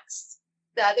Max?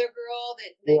 The other girl that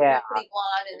was pretty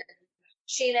blonde, and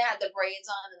Sheena had the braids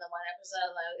on in the one episode,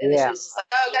 and then she was just like,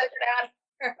 oh, gotta get out of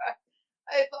here.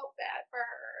 I felt bad for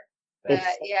her.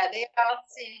 But they all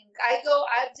sing. I've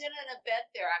done an event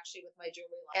there actually with my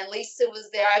jewelry line, and Lisa was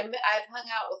there. I've hung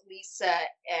out with Lisa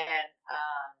and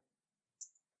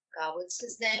God, what's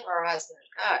his name? Her husband.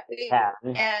 God.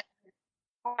 And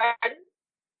pardon?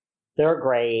 They're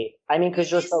great. I mean, because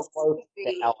you're so close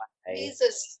to LA. He's a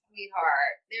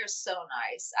sweetheart. They're so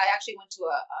nice. I actually went to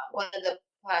one of the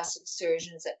plastic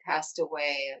surgeons that passed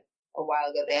away a while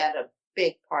ago. They had a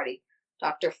big party.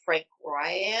 Dr. Frank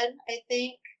Ryan, I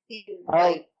think. He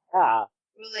was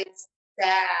really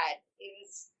sad.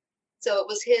 It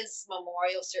was his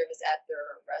memorial service at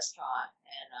their restaurant,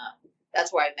 and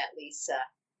that's where I met Lisa.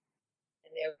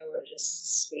 And they were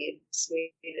just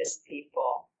sweetest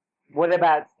people. What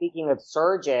about, speaking of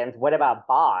surgeons, what about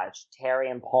Bosch, Terry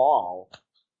and Paul?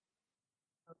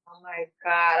 Oh my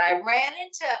God. I ran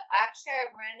into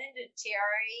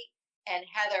Terry and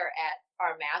Heather at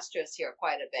our Masters here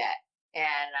quite a bit.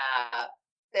 And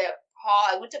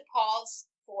I went to Paul's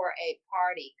for a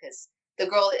party because the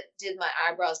girl that did my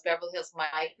eyebrows, Beverly Hills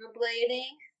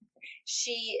Microblading,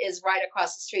 she is right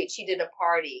across the street. She did a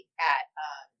party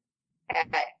at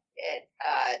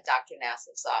Dr.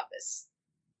 Nassif's office.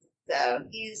 So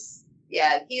he's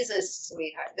a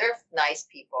sweetheart. They're nice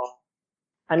people.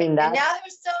 I mean, and now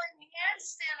they're selling hand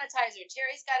sanitizer.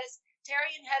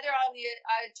 Terry and Heather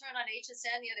I turned on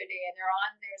HSN the other day, and they're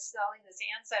selling this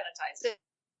hand sanitizer.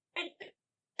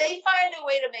 They find a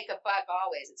way to make a buck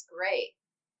always. It's great.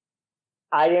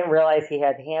 I didn't realize he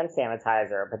had hand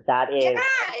sanitizer, but that is.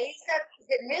 Yeah,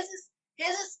 his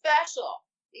is special.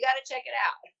 You got to check it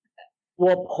out.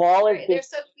 Well, Paul is. They're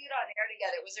so cute on air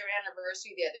together. It was their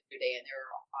anniversary the other day, and they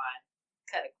were on.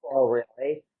 Kind of cool. Oh,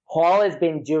 really? Paul has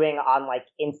been doing on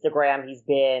Instagram. He's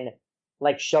been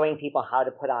showing people how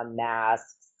to put on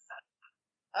masks.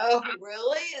 Oh,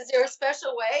 really? Is there a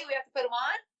special way we have to put them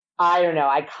on? I don't know.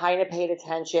 I kind of paid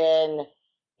attention.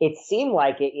 It seemed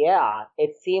like it. Yeah,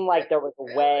 it seemed like there was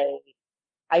a way.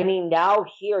 I mean, now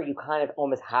here you kind of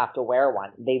almost have to wear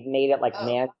one. They've made it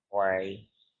mandatory.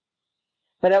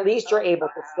 But at least you're able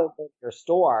to still go to your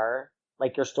store.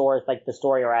 Your store is the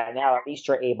store you're at now. At least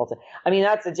you're able to. I mean,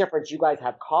 that's the difference. You guys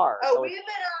have cars. Oh, so we've been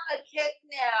on a kick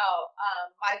now.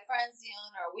 My friend's the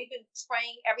owner. We've been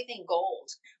spraying everything gold.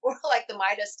 We're like the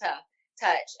Midas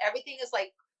touch. Everything is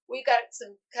we've got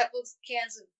some couple of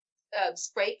cans of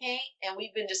spray paint, and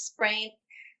we've been just spraying.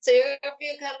 So if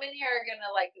you come in here, you're gonna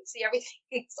see everything.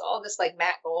 It's all just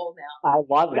matte gold now. I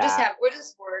love that. We're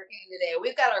just working today.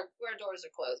 We've got our doors are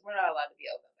closed. We're not allowed to be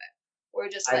open, but we're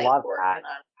just I love working that.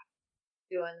 on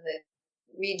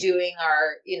redoing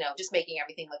our, just making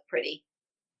everything look pretty.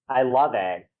 I love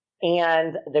it.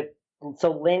 And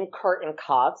so Lynn Curtin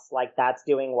Cuffs, that's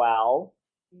doing well.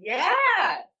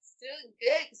 Yeah, it's doing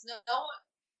good because no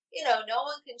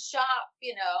one can shop,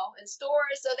 in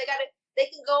stores, so they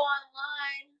can go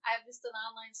online. I have just an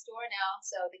online store now,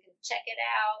 so they can check it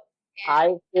out.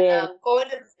 And going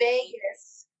to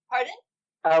Vegas. Pardon?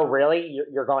 Oh, really?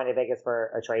 You're going to Vegas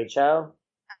for a trade show?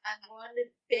 I'm going to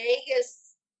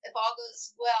Vegas, if all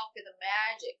goes well, for the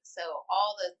Magic. So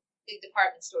all the big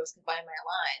department stores can buy my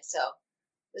line. So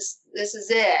this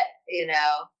is it,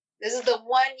 This is the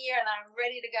 1 year, and I'm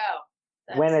ready to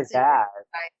go. When is that?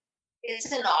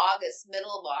 It's in August,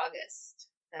 middle of August.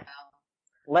 So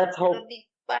let's hope. It'll be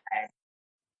fun.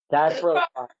 That's really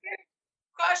fun.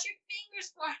 Cross your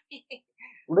fingers for me.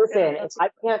 Listen, if I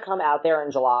can't come out there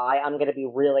in July, I'm going to be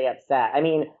really upset. I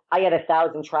mean, I had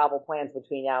 1,000 travel plans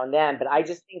between now and then, but I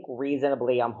just think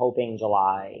reasonably I'm hoping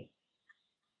July.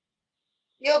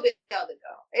 You'll be able to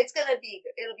go.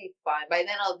 It'll be fine. By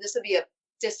then, this will be a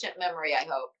distant memory, I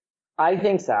hope. I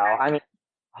think so. I mean,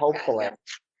 hopefully.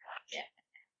 Yeah.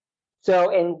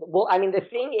 So, the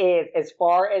thing is, as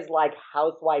far as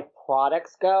housewife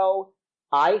products go,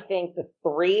 I think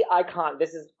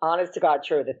this is honest to God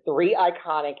true, the 3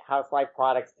 iconic housewife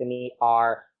products to me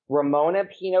are Ramona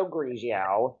Pinot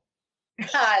Grigio.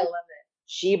 I love it.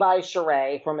 She by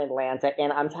Sheree from Atlanta,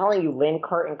 and I'm telling you, Lynn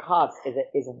Curtin cuffs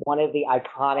is one of the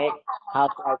iconic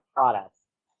Housewives products.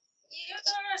 You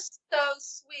are so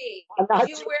sweet. I'm not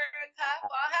You wear a cuff?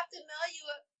 Well, I'll have to mail you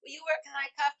a. Will you wear? Can I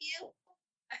cuff you?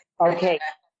 Okay.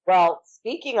 Well,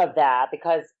 speaking of that,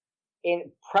 because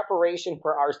in preparation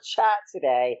for our chat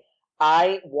today,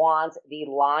 I want the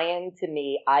lion to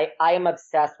me. I am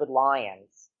obsessed with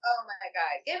lions. Oh my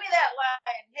God! Give me that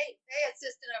lion. Hey,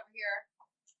 assistant over here.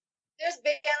 There's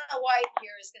Vanna White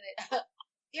here. Is gonna.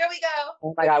 Here we go.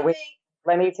 Oh my God! Wait,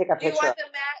 let me take a picture. Do you want the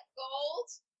matte gold?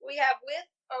 We have with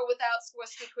or without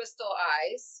Swarovski crystal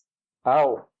eyes.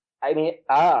 I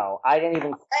didn't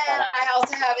even. And I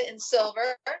also have it in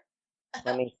silver.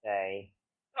 Let me say.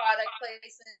 Product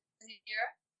placement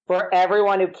here. For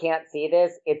everyone who can't see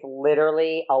this, it's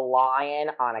literally a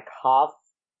lion on a cuff,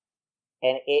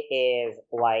 and it is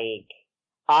like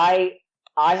I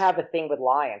have a thing with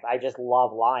lions. I just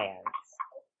love lions.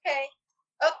 Okay,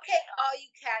 all you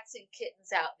cats and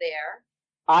kittens out there.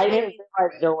 I didn't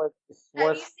realize there was.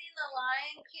 Have you seen the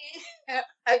Lion King?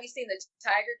 Have you seen the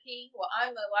Tiger King? Well,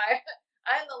 I'm the lion.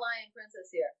 I'm the lion princess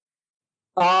here.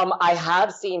 I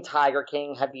have seen Tiger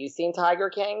King. Have you seen Tiger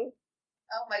King?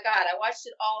 Oh my God, I watched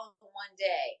it all in one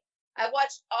day. I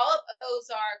watched all of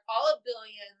Ozark, all of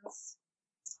Billions.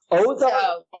 Ozark.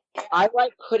 So, I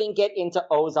couldn't get into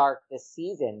Ozark this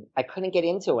season. I couldn't get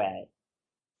into it.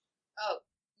 Oh,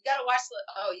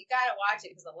 you gotta watch it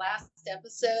because the last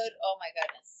episode. Oh my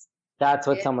goodness. That's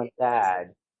what someone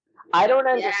said. I don't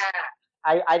understand.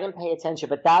 Yeah. I didn't pay attention,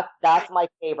 but that's my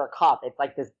favorite cup. It's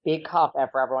like this big cup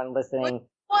for everyone listening.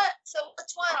 What? So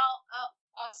which one?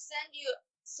 I'll send you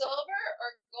silver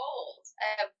or gold.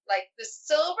 I have the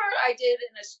silver. I did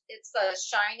it's a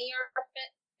shinier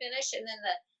finish, and then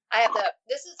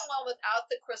this is the one without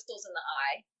the crystals in the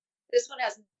eye. This one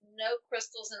has no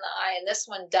crystals in the eye, and this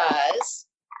one does.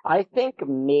 I think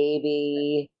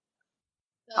maybe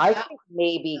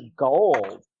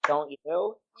gold. Don't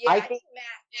you? Yeah, I think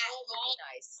matte gold would be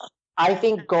nice. I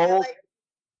think gold.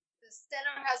 The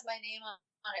center has my name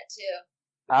on it too.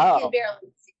 Oh. You can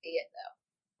barely see it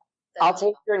though. I'll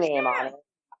take your name on it.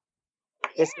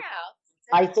 Yeah.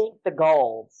 I think the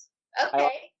gold.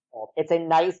 Okay. Gold. It's a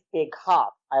nice big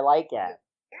cup. I like it.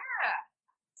 Yeah.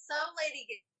 Some lady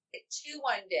get two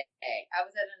one day. I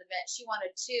was at an event. She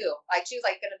wanted two. She was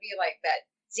going to be like that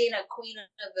Xena, queen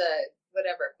of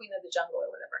the jungle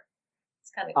or whatever.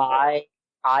 It's kind of cool.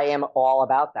 I am all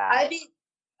about that. I'd be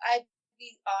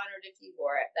honored if you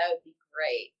wore it. That would be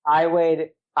great.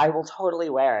 I will totally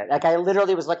wear it. I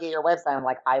literally was looking at your website. I'm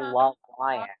like, I love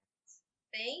lions.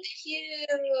 Thank you.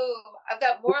 I've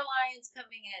got more lions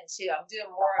coming in too. I'm doing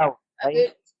more. I'm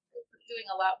doing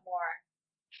a lot more.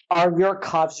 Are your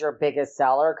cuffs your biggest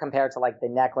seller compared to the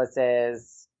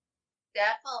necklaces?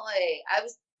 Definitely.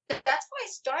 That's why I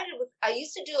started with. I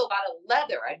used to do a lot of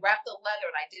leather. I'd wrap the leather,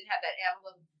 and I did have that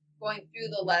emblem going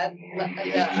through the leather.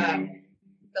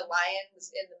 The lion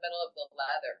was in the middle of the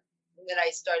leather. And then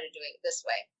I started doing it this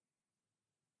way.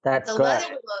 That's good. The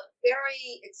leather was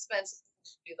very expensive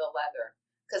to do the leather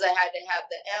because I had to have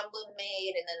the emblem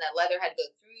made, and then the leather had to go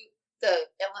through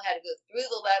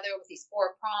the leather with these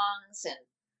 4 prongs, and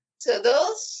so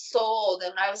those sold.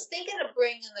 And I was thinking of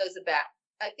bringing those back.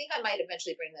 I think I might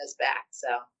eventually bring those back. So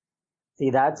see,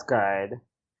 that's good.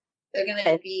 They're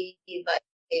gonna be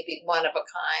maybe one of a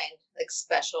kind,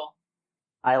 special.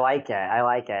 I like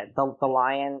it. The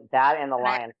lion, that and the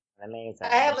lion. Amazing.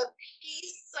 I have a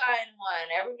peace sign one.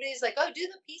 Everybody's like, "Oh, do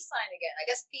the peace sign again." I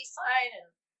guess peace sign and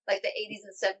the 80s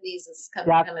and 70s is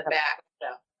coming back. So.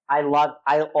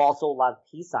 I also love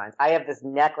peace signs. I have this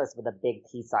necklace with a big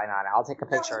peace sign on it. I'll take a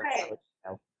picture. Okay.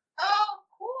 Oh,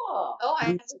 cool. Oh, I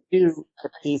have do the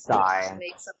peace sign.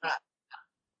 Make some up.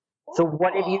 So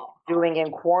what are you doing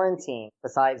in quarantine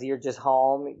besides you're just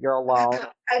home, you're alone?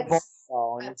 I'm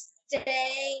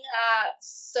staying up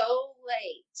so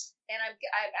late, and I'm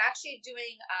actually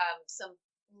doing some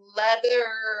leather.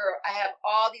 I have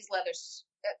all these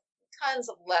tons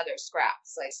of leather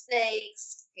scraps, like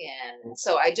snakes, and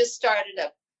so I just started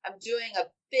I'm doing a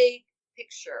big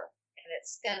picture, and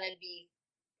it's gonna be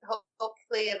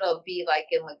hopefully it'll be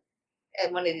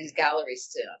in one of these galleries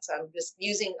soon. So I'm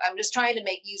just trying to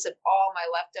make use of all my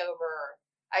leftover.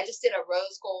 I just did a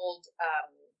rose gold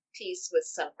piece with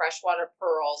some freshwater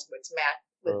pearls, with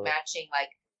matching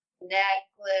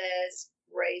necklace,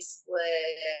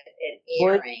 bracelet, and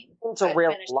earring. You seem to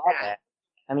really love it.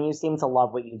 I mean, you seem to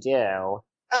love what you do.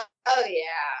 Oh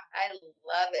yeah, I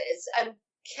love it.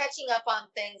 catching up on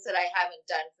things that I haven't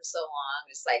done for so long.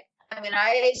 It's like, I mean,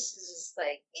 I used to just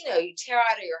like, you know, you tear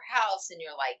out of your house and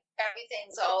you're like,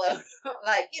 everything's all over,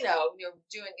 like, you know, you're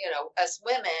doing, you know, us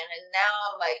women. And now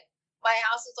I'm like, my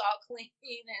house is all clean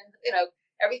and, you know,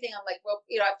 everything. I'm like, well,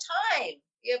 you know, I have time.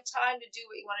 You have time to do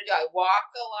what you want to do. I walk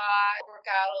a lot, work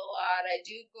out a lot. I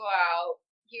do go out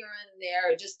here and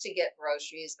there just to get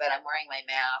groceries, but I'm wearing my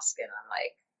mask and I'm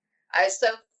like, it's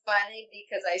so funny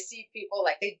because I see people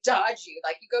like they dodge you.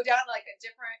 Like you go down like a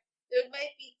different, there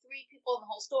might be 3 people in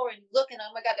the whole store and you look and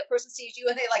oh my God, the person sees you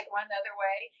and they like run the other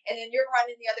way. And then you're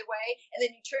running the other way. And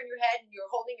then you turn your head and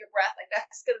you're holding your breath. Like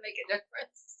that's going to make a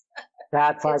difference.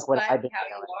 That's like what I've been how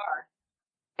doing. you are.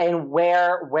 And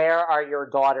where are your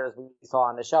daughters we saw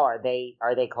on the show? Are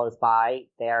they close by?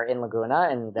 They're in Laguna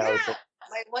and those.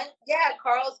 Yeah,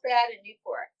 Carlsbad and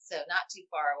Newport. So not too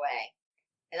far away.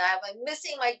 And I'm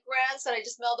missing my grandson. I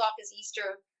just mailed off his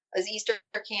Easter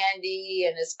candy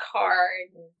and his card.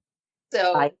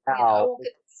 So I won't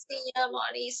get to see him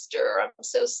on Easter. I'm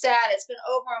so sad. It's been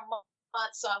over a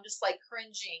month, so I'm just like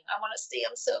cringing. I want to see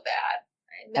him so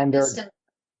bad. I miss him.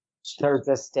 They're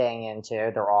just staying in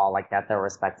too. They're all like at their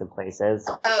respective places.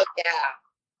 Oh yeah.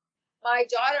 My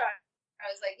daughter, I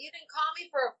was like, you didn't call me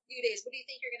for a few days. What do you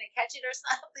think you're gonna catch it or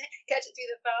something? Catch it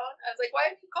through the phone? I was like,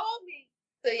 why haven't you called me?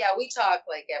 So yeah, we talk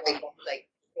like every 4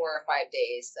 or 5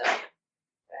 days. So.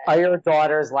 Are your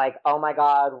daughters like, oh my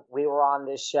God, we were on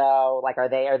this show? Like, are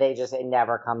they just, it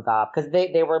never comes up? Because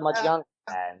they were much younger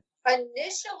then.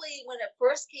 Initially, when it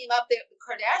first came up, the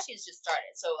Kardashians just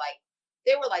started. So like,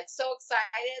 they were like so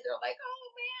excited. They're like, oh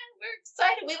man, we're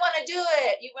excited. We want to do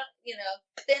it. You know,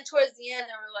 then towards the end,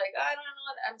 they were like, I don't know.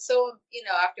 I'm so, you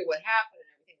know, after what happened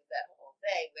and everything with that whole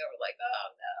thing, they were like, oh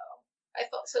no, I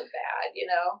felt so bad, you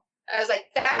know. I was like,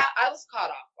 I was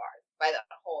caught off guard by the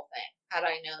whole thing. Had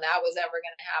I known that was ever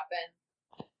going to happen,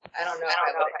 I don't know if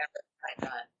I would have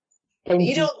ever done. And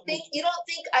you don't think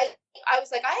I was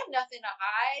like, I have nothing to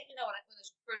hide. You know,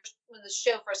 when the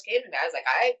show first came to me, I was like,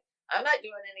 I'm not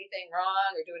doing anything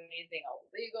wrong or doing anything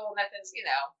illegal. Nothing's, you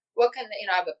know, what can, you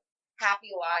know, I have a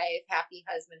happy life, happy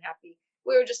husband,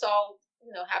 we were just all,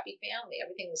 you know, happy family.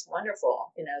 Everything was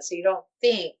wonderful, you know, so you don't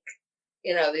think,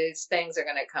 you know, these things are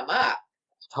going to come up.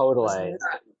 Totally.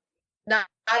 Not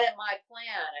in my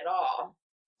plan at all.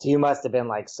 So you must have been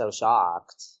like so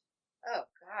shocked. Oh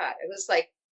God. It was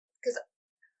like, because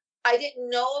I didn't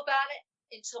know about it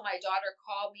until my daughter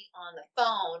called me on the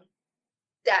phone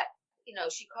that, you know,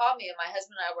 she called me and my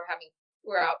husband and I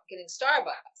were out getting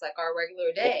Starbucks, like our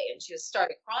regular day. And she just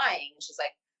started crying. And she's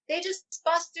like, they just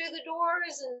bust through the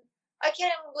doors and I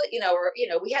can't even believe, you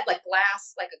know, we had like a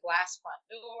glass front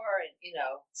door and, you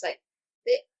know, it's like,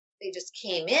 they just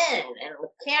came in and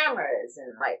with cameras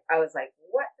and like, I was like,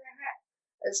 what the heck?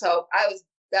 And so I was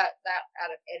that out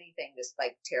of anything just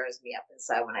like tears me up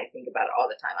inside when I think about it all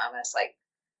the time. I'm just like,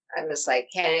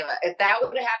 can't even, if that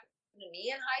would have happened to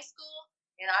me in high school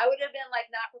and I would have been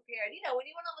like not prepared, you know, when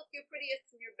you want to look your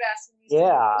prettiest and your best and you see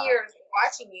peers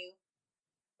watching you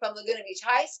from Laguna Beach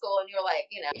High School and you're like,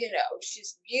 you know,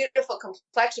 she's beautiful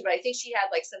complexion, but I think she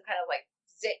had like some kind of like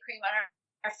zit cream on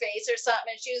her face or something.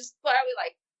 And she was probably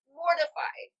like,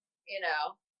 mortified, you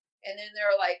know, and then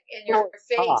they're like in your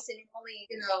face and you only,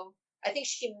 you know, I think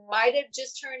she might have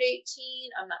just turned 18.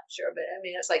 I'm not sure, but I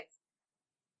mean, it's like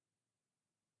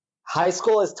high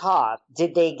school is tough.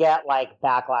 Did they get like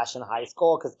backlash in high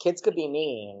school? Because kids could be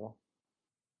mean.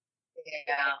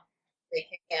 Yeah, they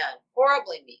can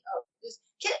horribly mean. Oh,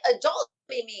 adults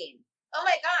be mean. Oh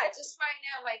my God! Just right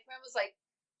now, my friend was like,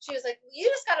 she was like, you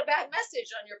just got a bad message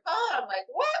on your phone. I'm like,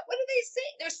 what? What do they say?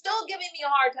 They're still giving me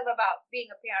a hard time about being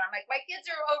a parent. I'm like, my kids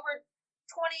are over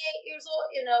 28 years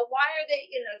old. You know, why are they,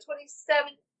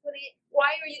 27, 28?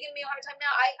 Why are you giving me a hard time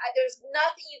now? There's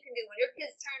nothing you can do. When your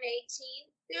kids turn 18,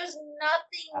 there's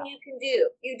nothing you can do.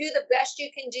 You do the best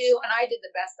you can do, and I did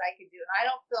the best I could do. And I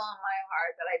don't feel in my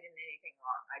heart that I did anything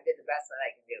wrong. I did the best that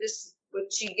I could do. This,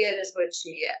 what you get is what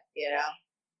you get, you know?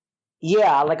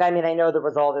 Yeah, like, I mean, I know there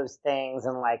was all those things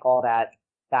and, like, all that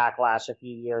backlash a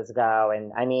few years ago. And,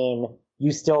 I mean,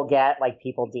 you still get, like,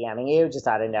 people DMing you just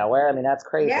out of nowhere. I mean, that's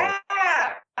crazy. Yeah.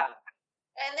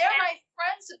 And they're my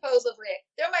friends, supposedly.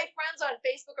 They're my friends on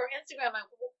Facebook or Instagram. I'm,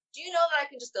 do you know that I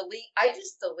can just delete? I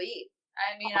just delete.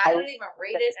 I mean, I don't even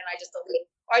read it, and I just delete.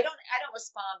 Or I don't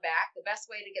respond back. The best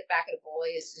way to get back at a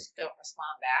bully is just don't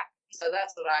respond back. So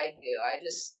that's what I do. I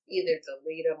just either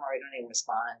delete them or I don't even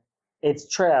respond. It's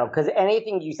true, because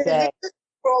anything you say...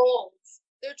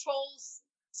 They're trolls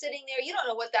sitting there. You don't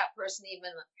know what that person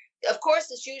even... Of course,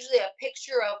 it's usually a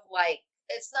picture of, like,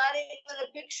 it's not even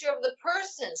a picture of the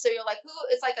person. So you're like, who?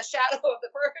 It's like a shadow of the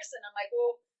person. I'm like,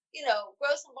 well,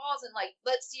 grow some balls and like,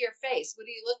 let's see your face. What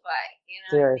do you look like? You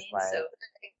know Seriously. what I mean?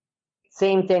 So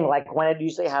same thing. Like when it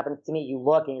usually happens to me, you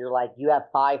look and you're like, you have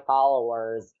 5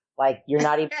 followers. Like you're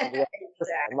not even. exactly.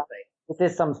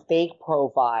 This is some fake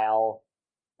profile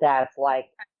that's like,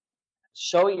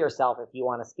 show yourself if you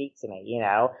want to speak to me,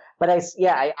 But I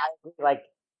agree. Like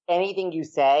anything you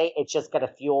say, it's just gonna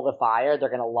fuel the fire.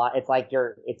 They're gonna it's like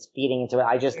it's feeding into it.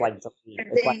 I just like to feed.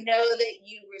 They know that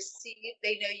you received.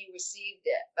 They know you received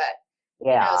it, but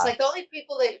it's like the only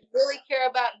people that really care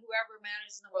about whoever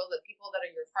matters in the world, the people that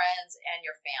are your friends and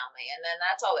your family, and then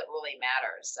that's all that really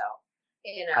matters. So,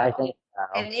 I think so.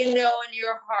 And in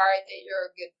your heart that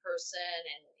you're a good person,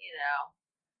 and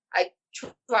I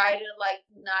try to like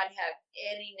not have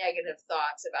any negative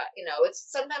thoughts about,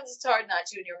 sometimes it's hard not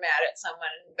to when you're mad at someone,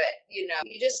 but you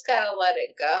just gotta let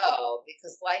it go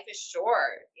because life is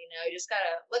short. You just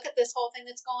gotta look at this whole thing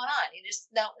that's going on. You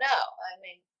just don't know. I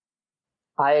mean,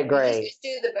 I agree. You just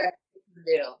do the best you can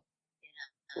do.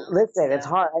 Listen, it's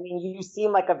hard. I mean, you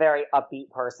seem like a very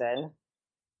upbeat person.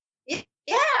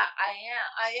 Yeah,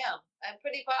 I am. I'm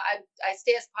pretty. I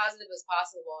stay as positive as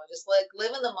possible. Just like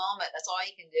live in the moment. That's all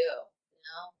you can do.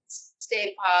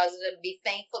 Stay positive. Be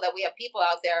thankful that we have people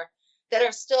out there that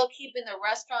are still keeping the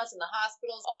restaurants and the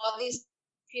hospitals. All these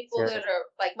people that are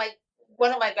like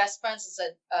one of my best friends is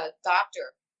a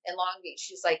doctor in Long Beach.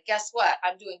 She's like, guess what?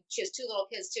 She has 2 little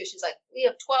kids too. She's like, we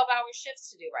have 12-hour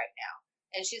shifts to do right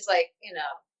now. And she's like,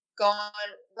 going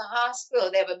to the hospital.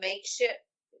 They have a makeshift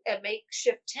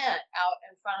tent out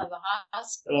in front of the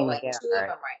hospital, 2 of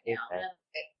them right now. And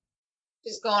I'm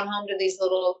just going home to these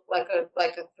little, like a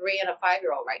 3 and a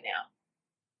 5-year-old right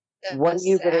now. What are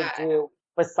you going to do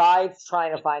besides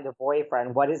trying to find a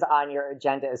boyfriend? What is on your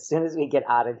agenda as soon as we get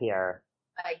out of here?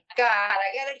 My God, I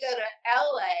got to go to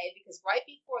LA because right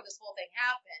before this whole thing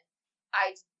happened,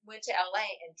 I went to LA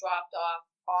and dropped off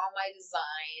all my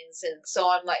designs. And so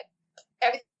I'm like,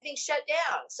 everything shut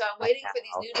down. So I'm waiting for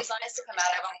these new designs to come out.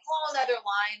 I have a whole other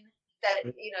line that,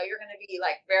 you're going to be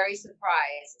like very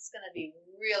surprised. It's going to be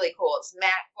really cool. It's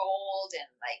matte gold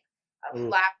and like a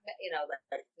black,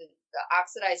 the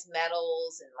oxidized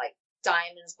metals and like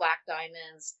diamonds, black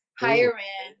diamonds, higher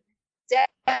end,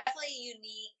 definitely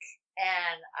unique.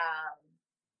 And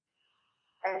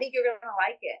I think you're going to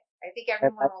like it. I think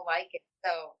everyone will like it.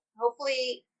 So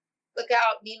hopefully look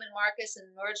out Neiman Marcus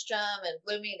and Nordstrom and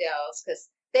Bloomingdale's because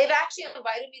they've actually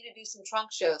invited me to do some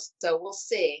trunk shows. So we'll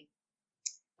see.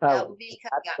 That will be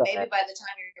coming up. Maybe by the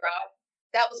time you're out,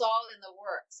 that was all in the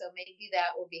works. So maybe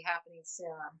that will be happening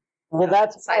soon. Well,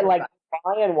 that's why, like,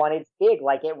 Brian one, it's big.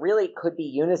 Like, it really could be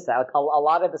unisex. A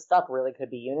lot of the stuff really could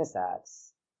be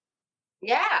unisex.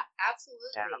 Yeah,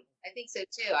 absolutely. Yeah. I think so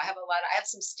too. I have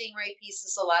some stingray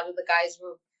pieces. A lot of the guys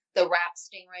were the wrap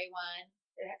stingray one.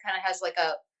 It kind of has like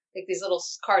these little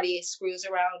Cartier screws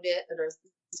around it that are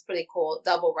pretty cool.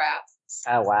 Double wraps.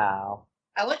 Oh, wow.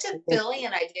 I went to Philly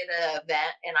and I did an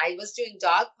event and I was doing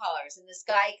dog collars and this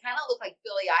guy kind of looked like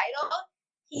Billy Idol.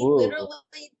 He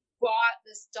literally bought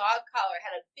this dog collar,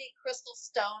 had a big crystal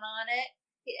stone on it.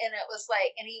 And it was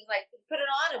like, and he like put it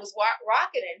on, it was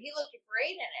rocking it. And he looked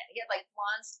great in it. He had like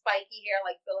blonde, spiky hair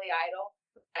like Billy Idol.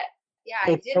 But, yeah,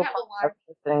 I did have a lot. I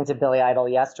was listening to Billy Idol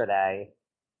yesterday.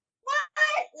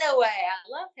 What? No way. I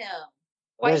love him.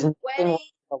 White Wedding.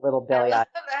 A little Billy Idol.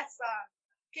 I love that song.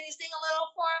 Can you sing a little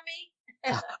for me?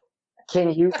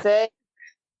 Can you sing?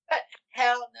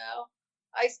 Hell no.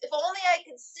 If only I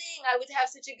could sing, I would have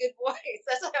such a good voice.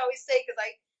 That's what I always say because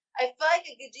I feel like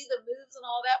I could do the moves and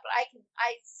all that, but I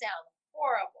sound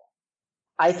horrible.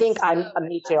 I think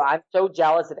me too. I'm so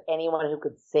jealous of anyone who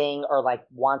could sing or like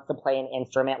wants to play an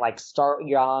instrument, like start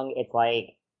young. It's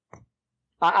like,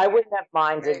 I wouldn't have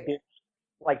minded being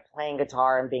like playing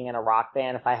guitar and being in a rock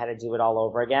band if I had to do it all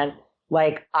over again.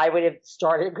 Like I would have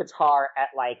started guitar at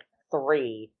like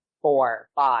 3, 4,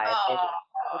 5.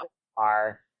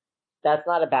 Guitar. That's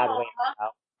not a bad way to go.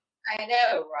 I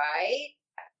know, right?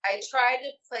 I tried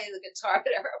to play the guitar,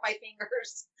 but I hurt my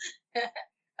fingers.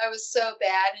 I was so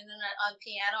bad. And then on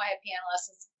piano, I had piano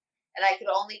lessons, and I could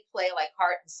only play like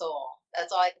Heart and Soul.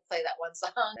 That's all I could play, that one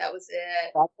song. That was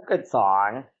it. That's a good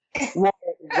song. Well,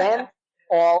 when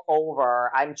all over,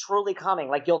 I'm truly coming.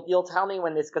 Like you'll tell me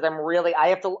when this, because I'm really,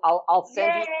 I'll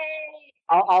send you.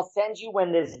 I'll send you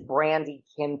when this Brandy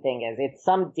Kim thing is. It's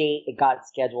some date it got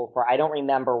scheduled for. I don't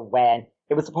remember when.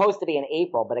 It was supposed to be in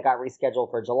April, but it got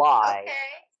rescheduled for July. Okay.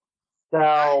 So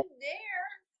I'm there.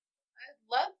 I'd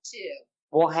love to.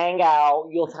 We'll hang out.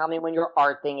 You'll tell me when your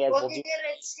art thing is. We'll get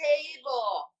a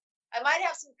table. I might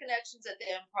have some connections at the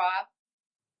Improv.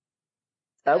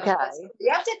 Okay.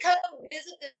 You have to come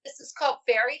visit this. This is called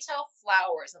Fairy Tale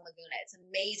Flowers in Laguna. It's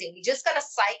amazing. We just got a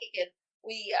psychic, and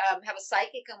we have a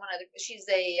psychic and one other. She's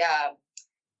a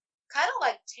kind of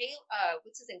like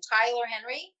what's his name? Tyler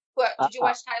Henry. Did you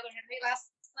watch Tyler Henry last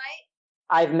night?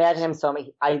 I've met him so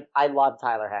many. I love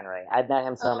Tyler Henry. I've met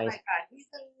him so many. Oh my God, he's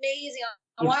amazing.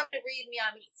 I want him to read me.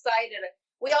 I'm excited.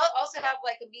 We also have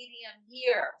like a medium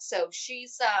here, so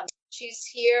she's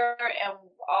here, and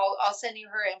I'll send you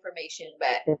her information.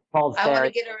 But I want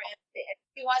to get her. If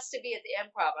she wants to be at the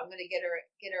Improv, I'm going to get her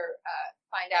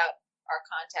find out our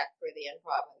contact for the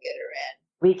Improv and get her in.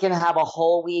 We can have a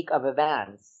whole week of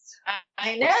events.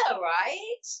 I know,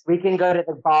 right? We can go to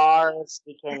the bars.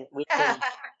 We can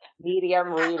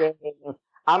medium reading.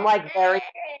 I'm like very.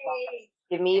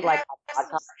 Give me like some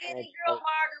skinny girl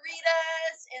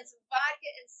margaritas and some vodka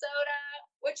and soda.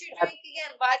 What's your drink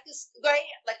again? Vodka,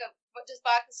 just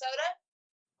vodka soda?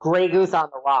 Grey Goose on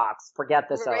the rocks. Forget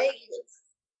the soda. Grey Goose.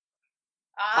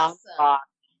 Awesome.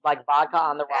 Like vodka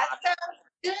on the rocks. That sounds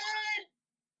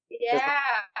good. Yeah,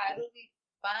 it'll be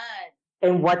fun.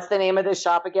 And what's the name of this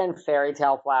shop again? Fairy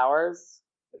Tale Flowers?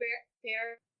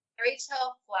 Fairy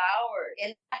Tale Flowers.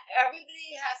 And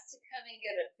everybody has to come and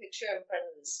get a picture in front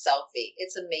of the selfie.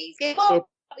 It's amazing.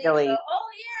 It's really, go, oh,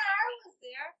 yeah, I was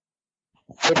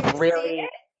there. It's really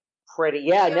pretty.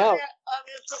 Yeah, no.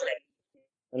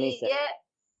 Let me see.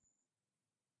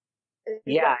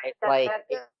 Yeah,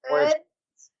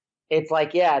 it's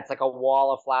like it's like a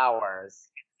wall of flowers.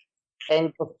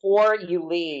 And before you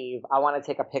leave, I want to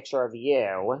take a picture of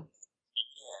you.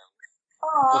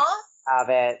 Aww. Have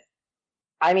it.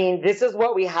 I mean, this is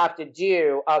what we have to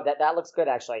do. Oh, that looks good,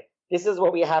 actually. This is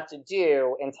what we have to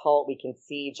do until we can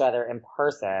see each other in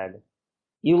person.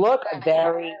 You look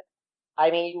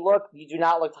you do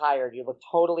not look tired. You look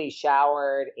totally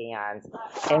showered and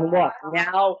look,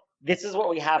 now this is what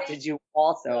we have to do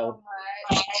also.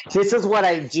 This is what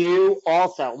I do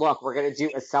also. Look, we're going to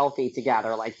do a selfie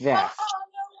together like this. Oh,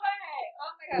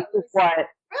 no way. Oh, my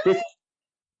God.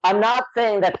 I'm not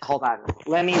saying that. Hold on.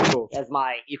 Let me move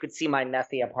you could see my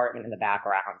messy apartment in the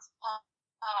background.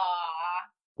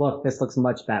 Look, this looks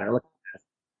much better. Look at this.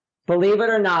 Believe it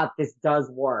or not, this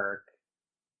does work.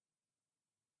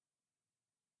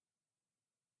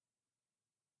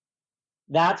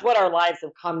 That's what our lives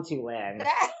have come to, Lynn.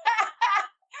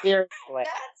 Seriously.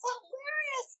 That's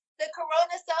hilarious. The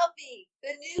Corona selfie.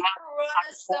 The new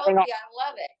Corona selfie. I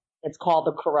love it. It's called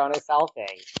the Corona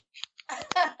selfie.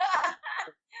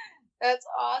 That's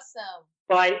awesome.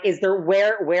 But is there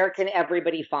where can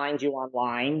everybody find you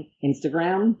online?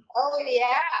 Instagram? Oh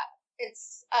yeah.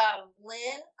 It's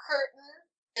Lynn Curtin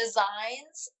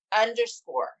Designs _.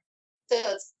 So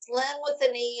it's Lynn with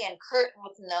an E and Curtin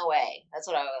with no A. That's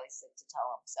what I always like to tell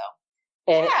them. So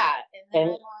and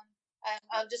then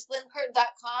I'm just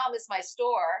lyncurtin.com is my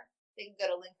store. They can go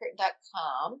to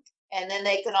lyncurtin.com, and then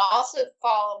they can also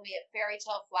follow me at Fairy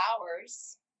Tale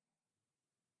Flowers.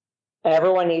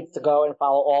 Everyone needs to go and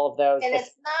follow all of those. And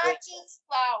it's not just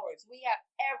flowers. We have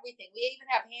everything. We even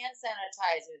have hand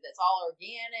sanitizer that's all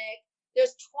organic.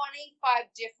 There's 25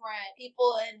 different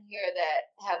people in here that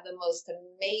have the most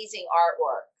amazing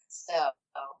artwork. So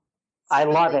I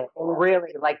love it. Cool.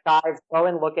 Really, like, guys, go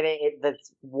and look at it. The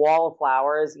wall of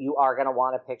flowers, you are going to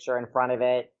want a picture in front of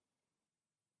it.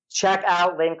 Check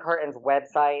out Lynn Curtin's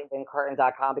website,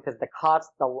 lyncurtin.com, because the cups,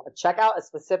 check out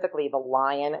specifically the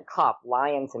lion cup,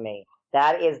 lion to me.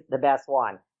 That is the best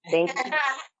one. Thank you.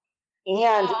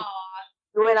 And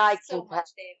you and I can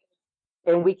text,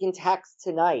 and we can text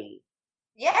tonight.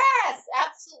 Yes,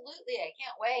 absolutely. I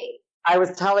can't wait. I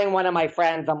was telling one of my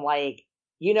friends, I'm like,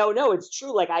 no, it's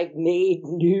true. Like, I've made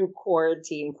new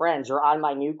quarantine friends. You're on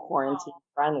my new quarantine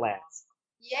friend list.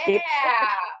 Yeah.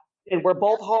 And we're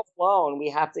both home alone. We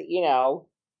have to,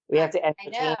 we have to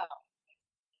entertain. I know.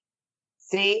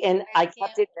 See, and I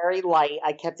kept it very light.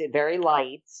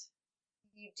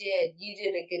 You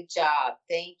did a good job.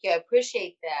 Thank you. I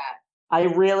appreciate that.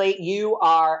 You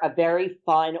are a very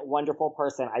fun, wonderful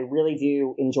person. I really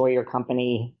do enjoy your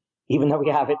company, even though we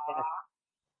haven't.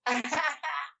 We'll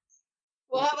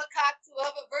have a cocktail. We'll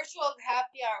have a virtual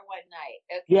happy hour one night.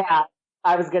 Okay? Yeah,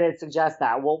 I was going to suggest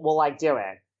that. We'll do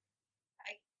it.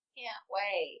 I can't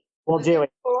wait. We'll do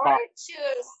it. Forward to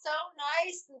it. It's so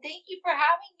nice, and thank you for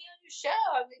having me on your show.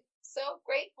 I'm so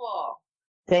grateful.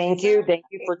 Thank you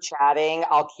for chatting.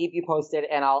 I'll keep you posted,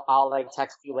 and I'll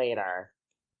text you later.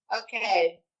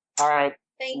 Okay. All right.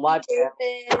 Thank you, David.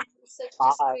 You're such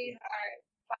a sweetheart.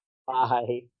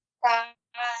 Bye.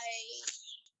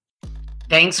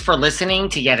 Thanks for listening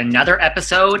to yet another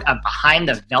episode of Behind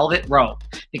the Velvet Rope.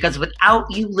 because without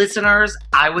you listeners,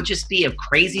 I would just be a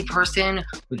crazy person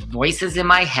with voices in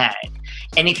my head.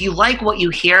 And if you like what you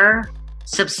hear,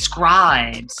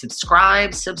 subscribe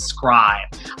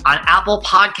on Apple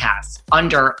Podcasts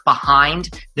under Behind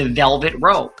the Velvet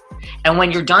Rope. And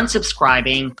when you're done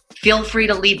subscribing, feel free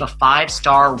to leave a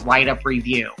 5-star write-up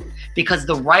review, because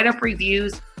the write-up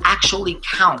reviews actually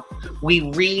count. We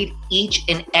read each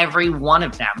and every one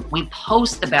of them. We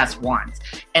post the best ones,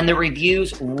 and the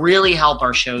reviews really help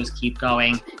our shows keep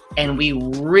going. And we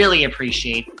really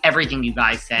appreciate everything you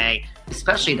guys say,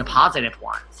 especially the positive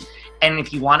ones. And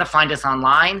if you want to find us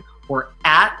online, we're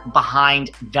at Behind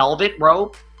Velvet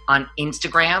Rope on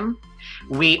Instagram.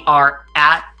 We are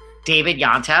at David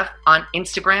Yontef on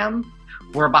Instagram.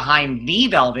 We're Behind the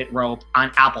Velvet Rope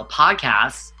on Apple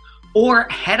Podcasts. Or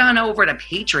head on over to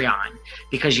Patreon,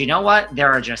 because you know what? There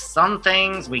are just some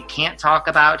things we can't talk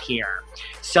about here.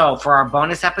 So for our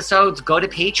bonus episodes, go to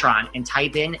Patreon and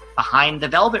type in Behind the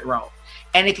Velvet Rope.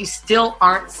 And if you still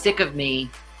aren't sick of me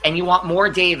and you want more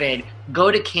David, go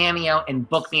to Cameo and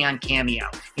book me on Cameo.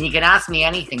 And you can ask me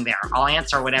anything there. I'll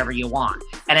answer whatever you want.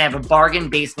 And I have a bargain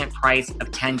basement price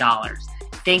of $10.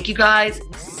 Thank you guys.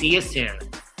 See you soon.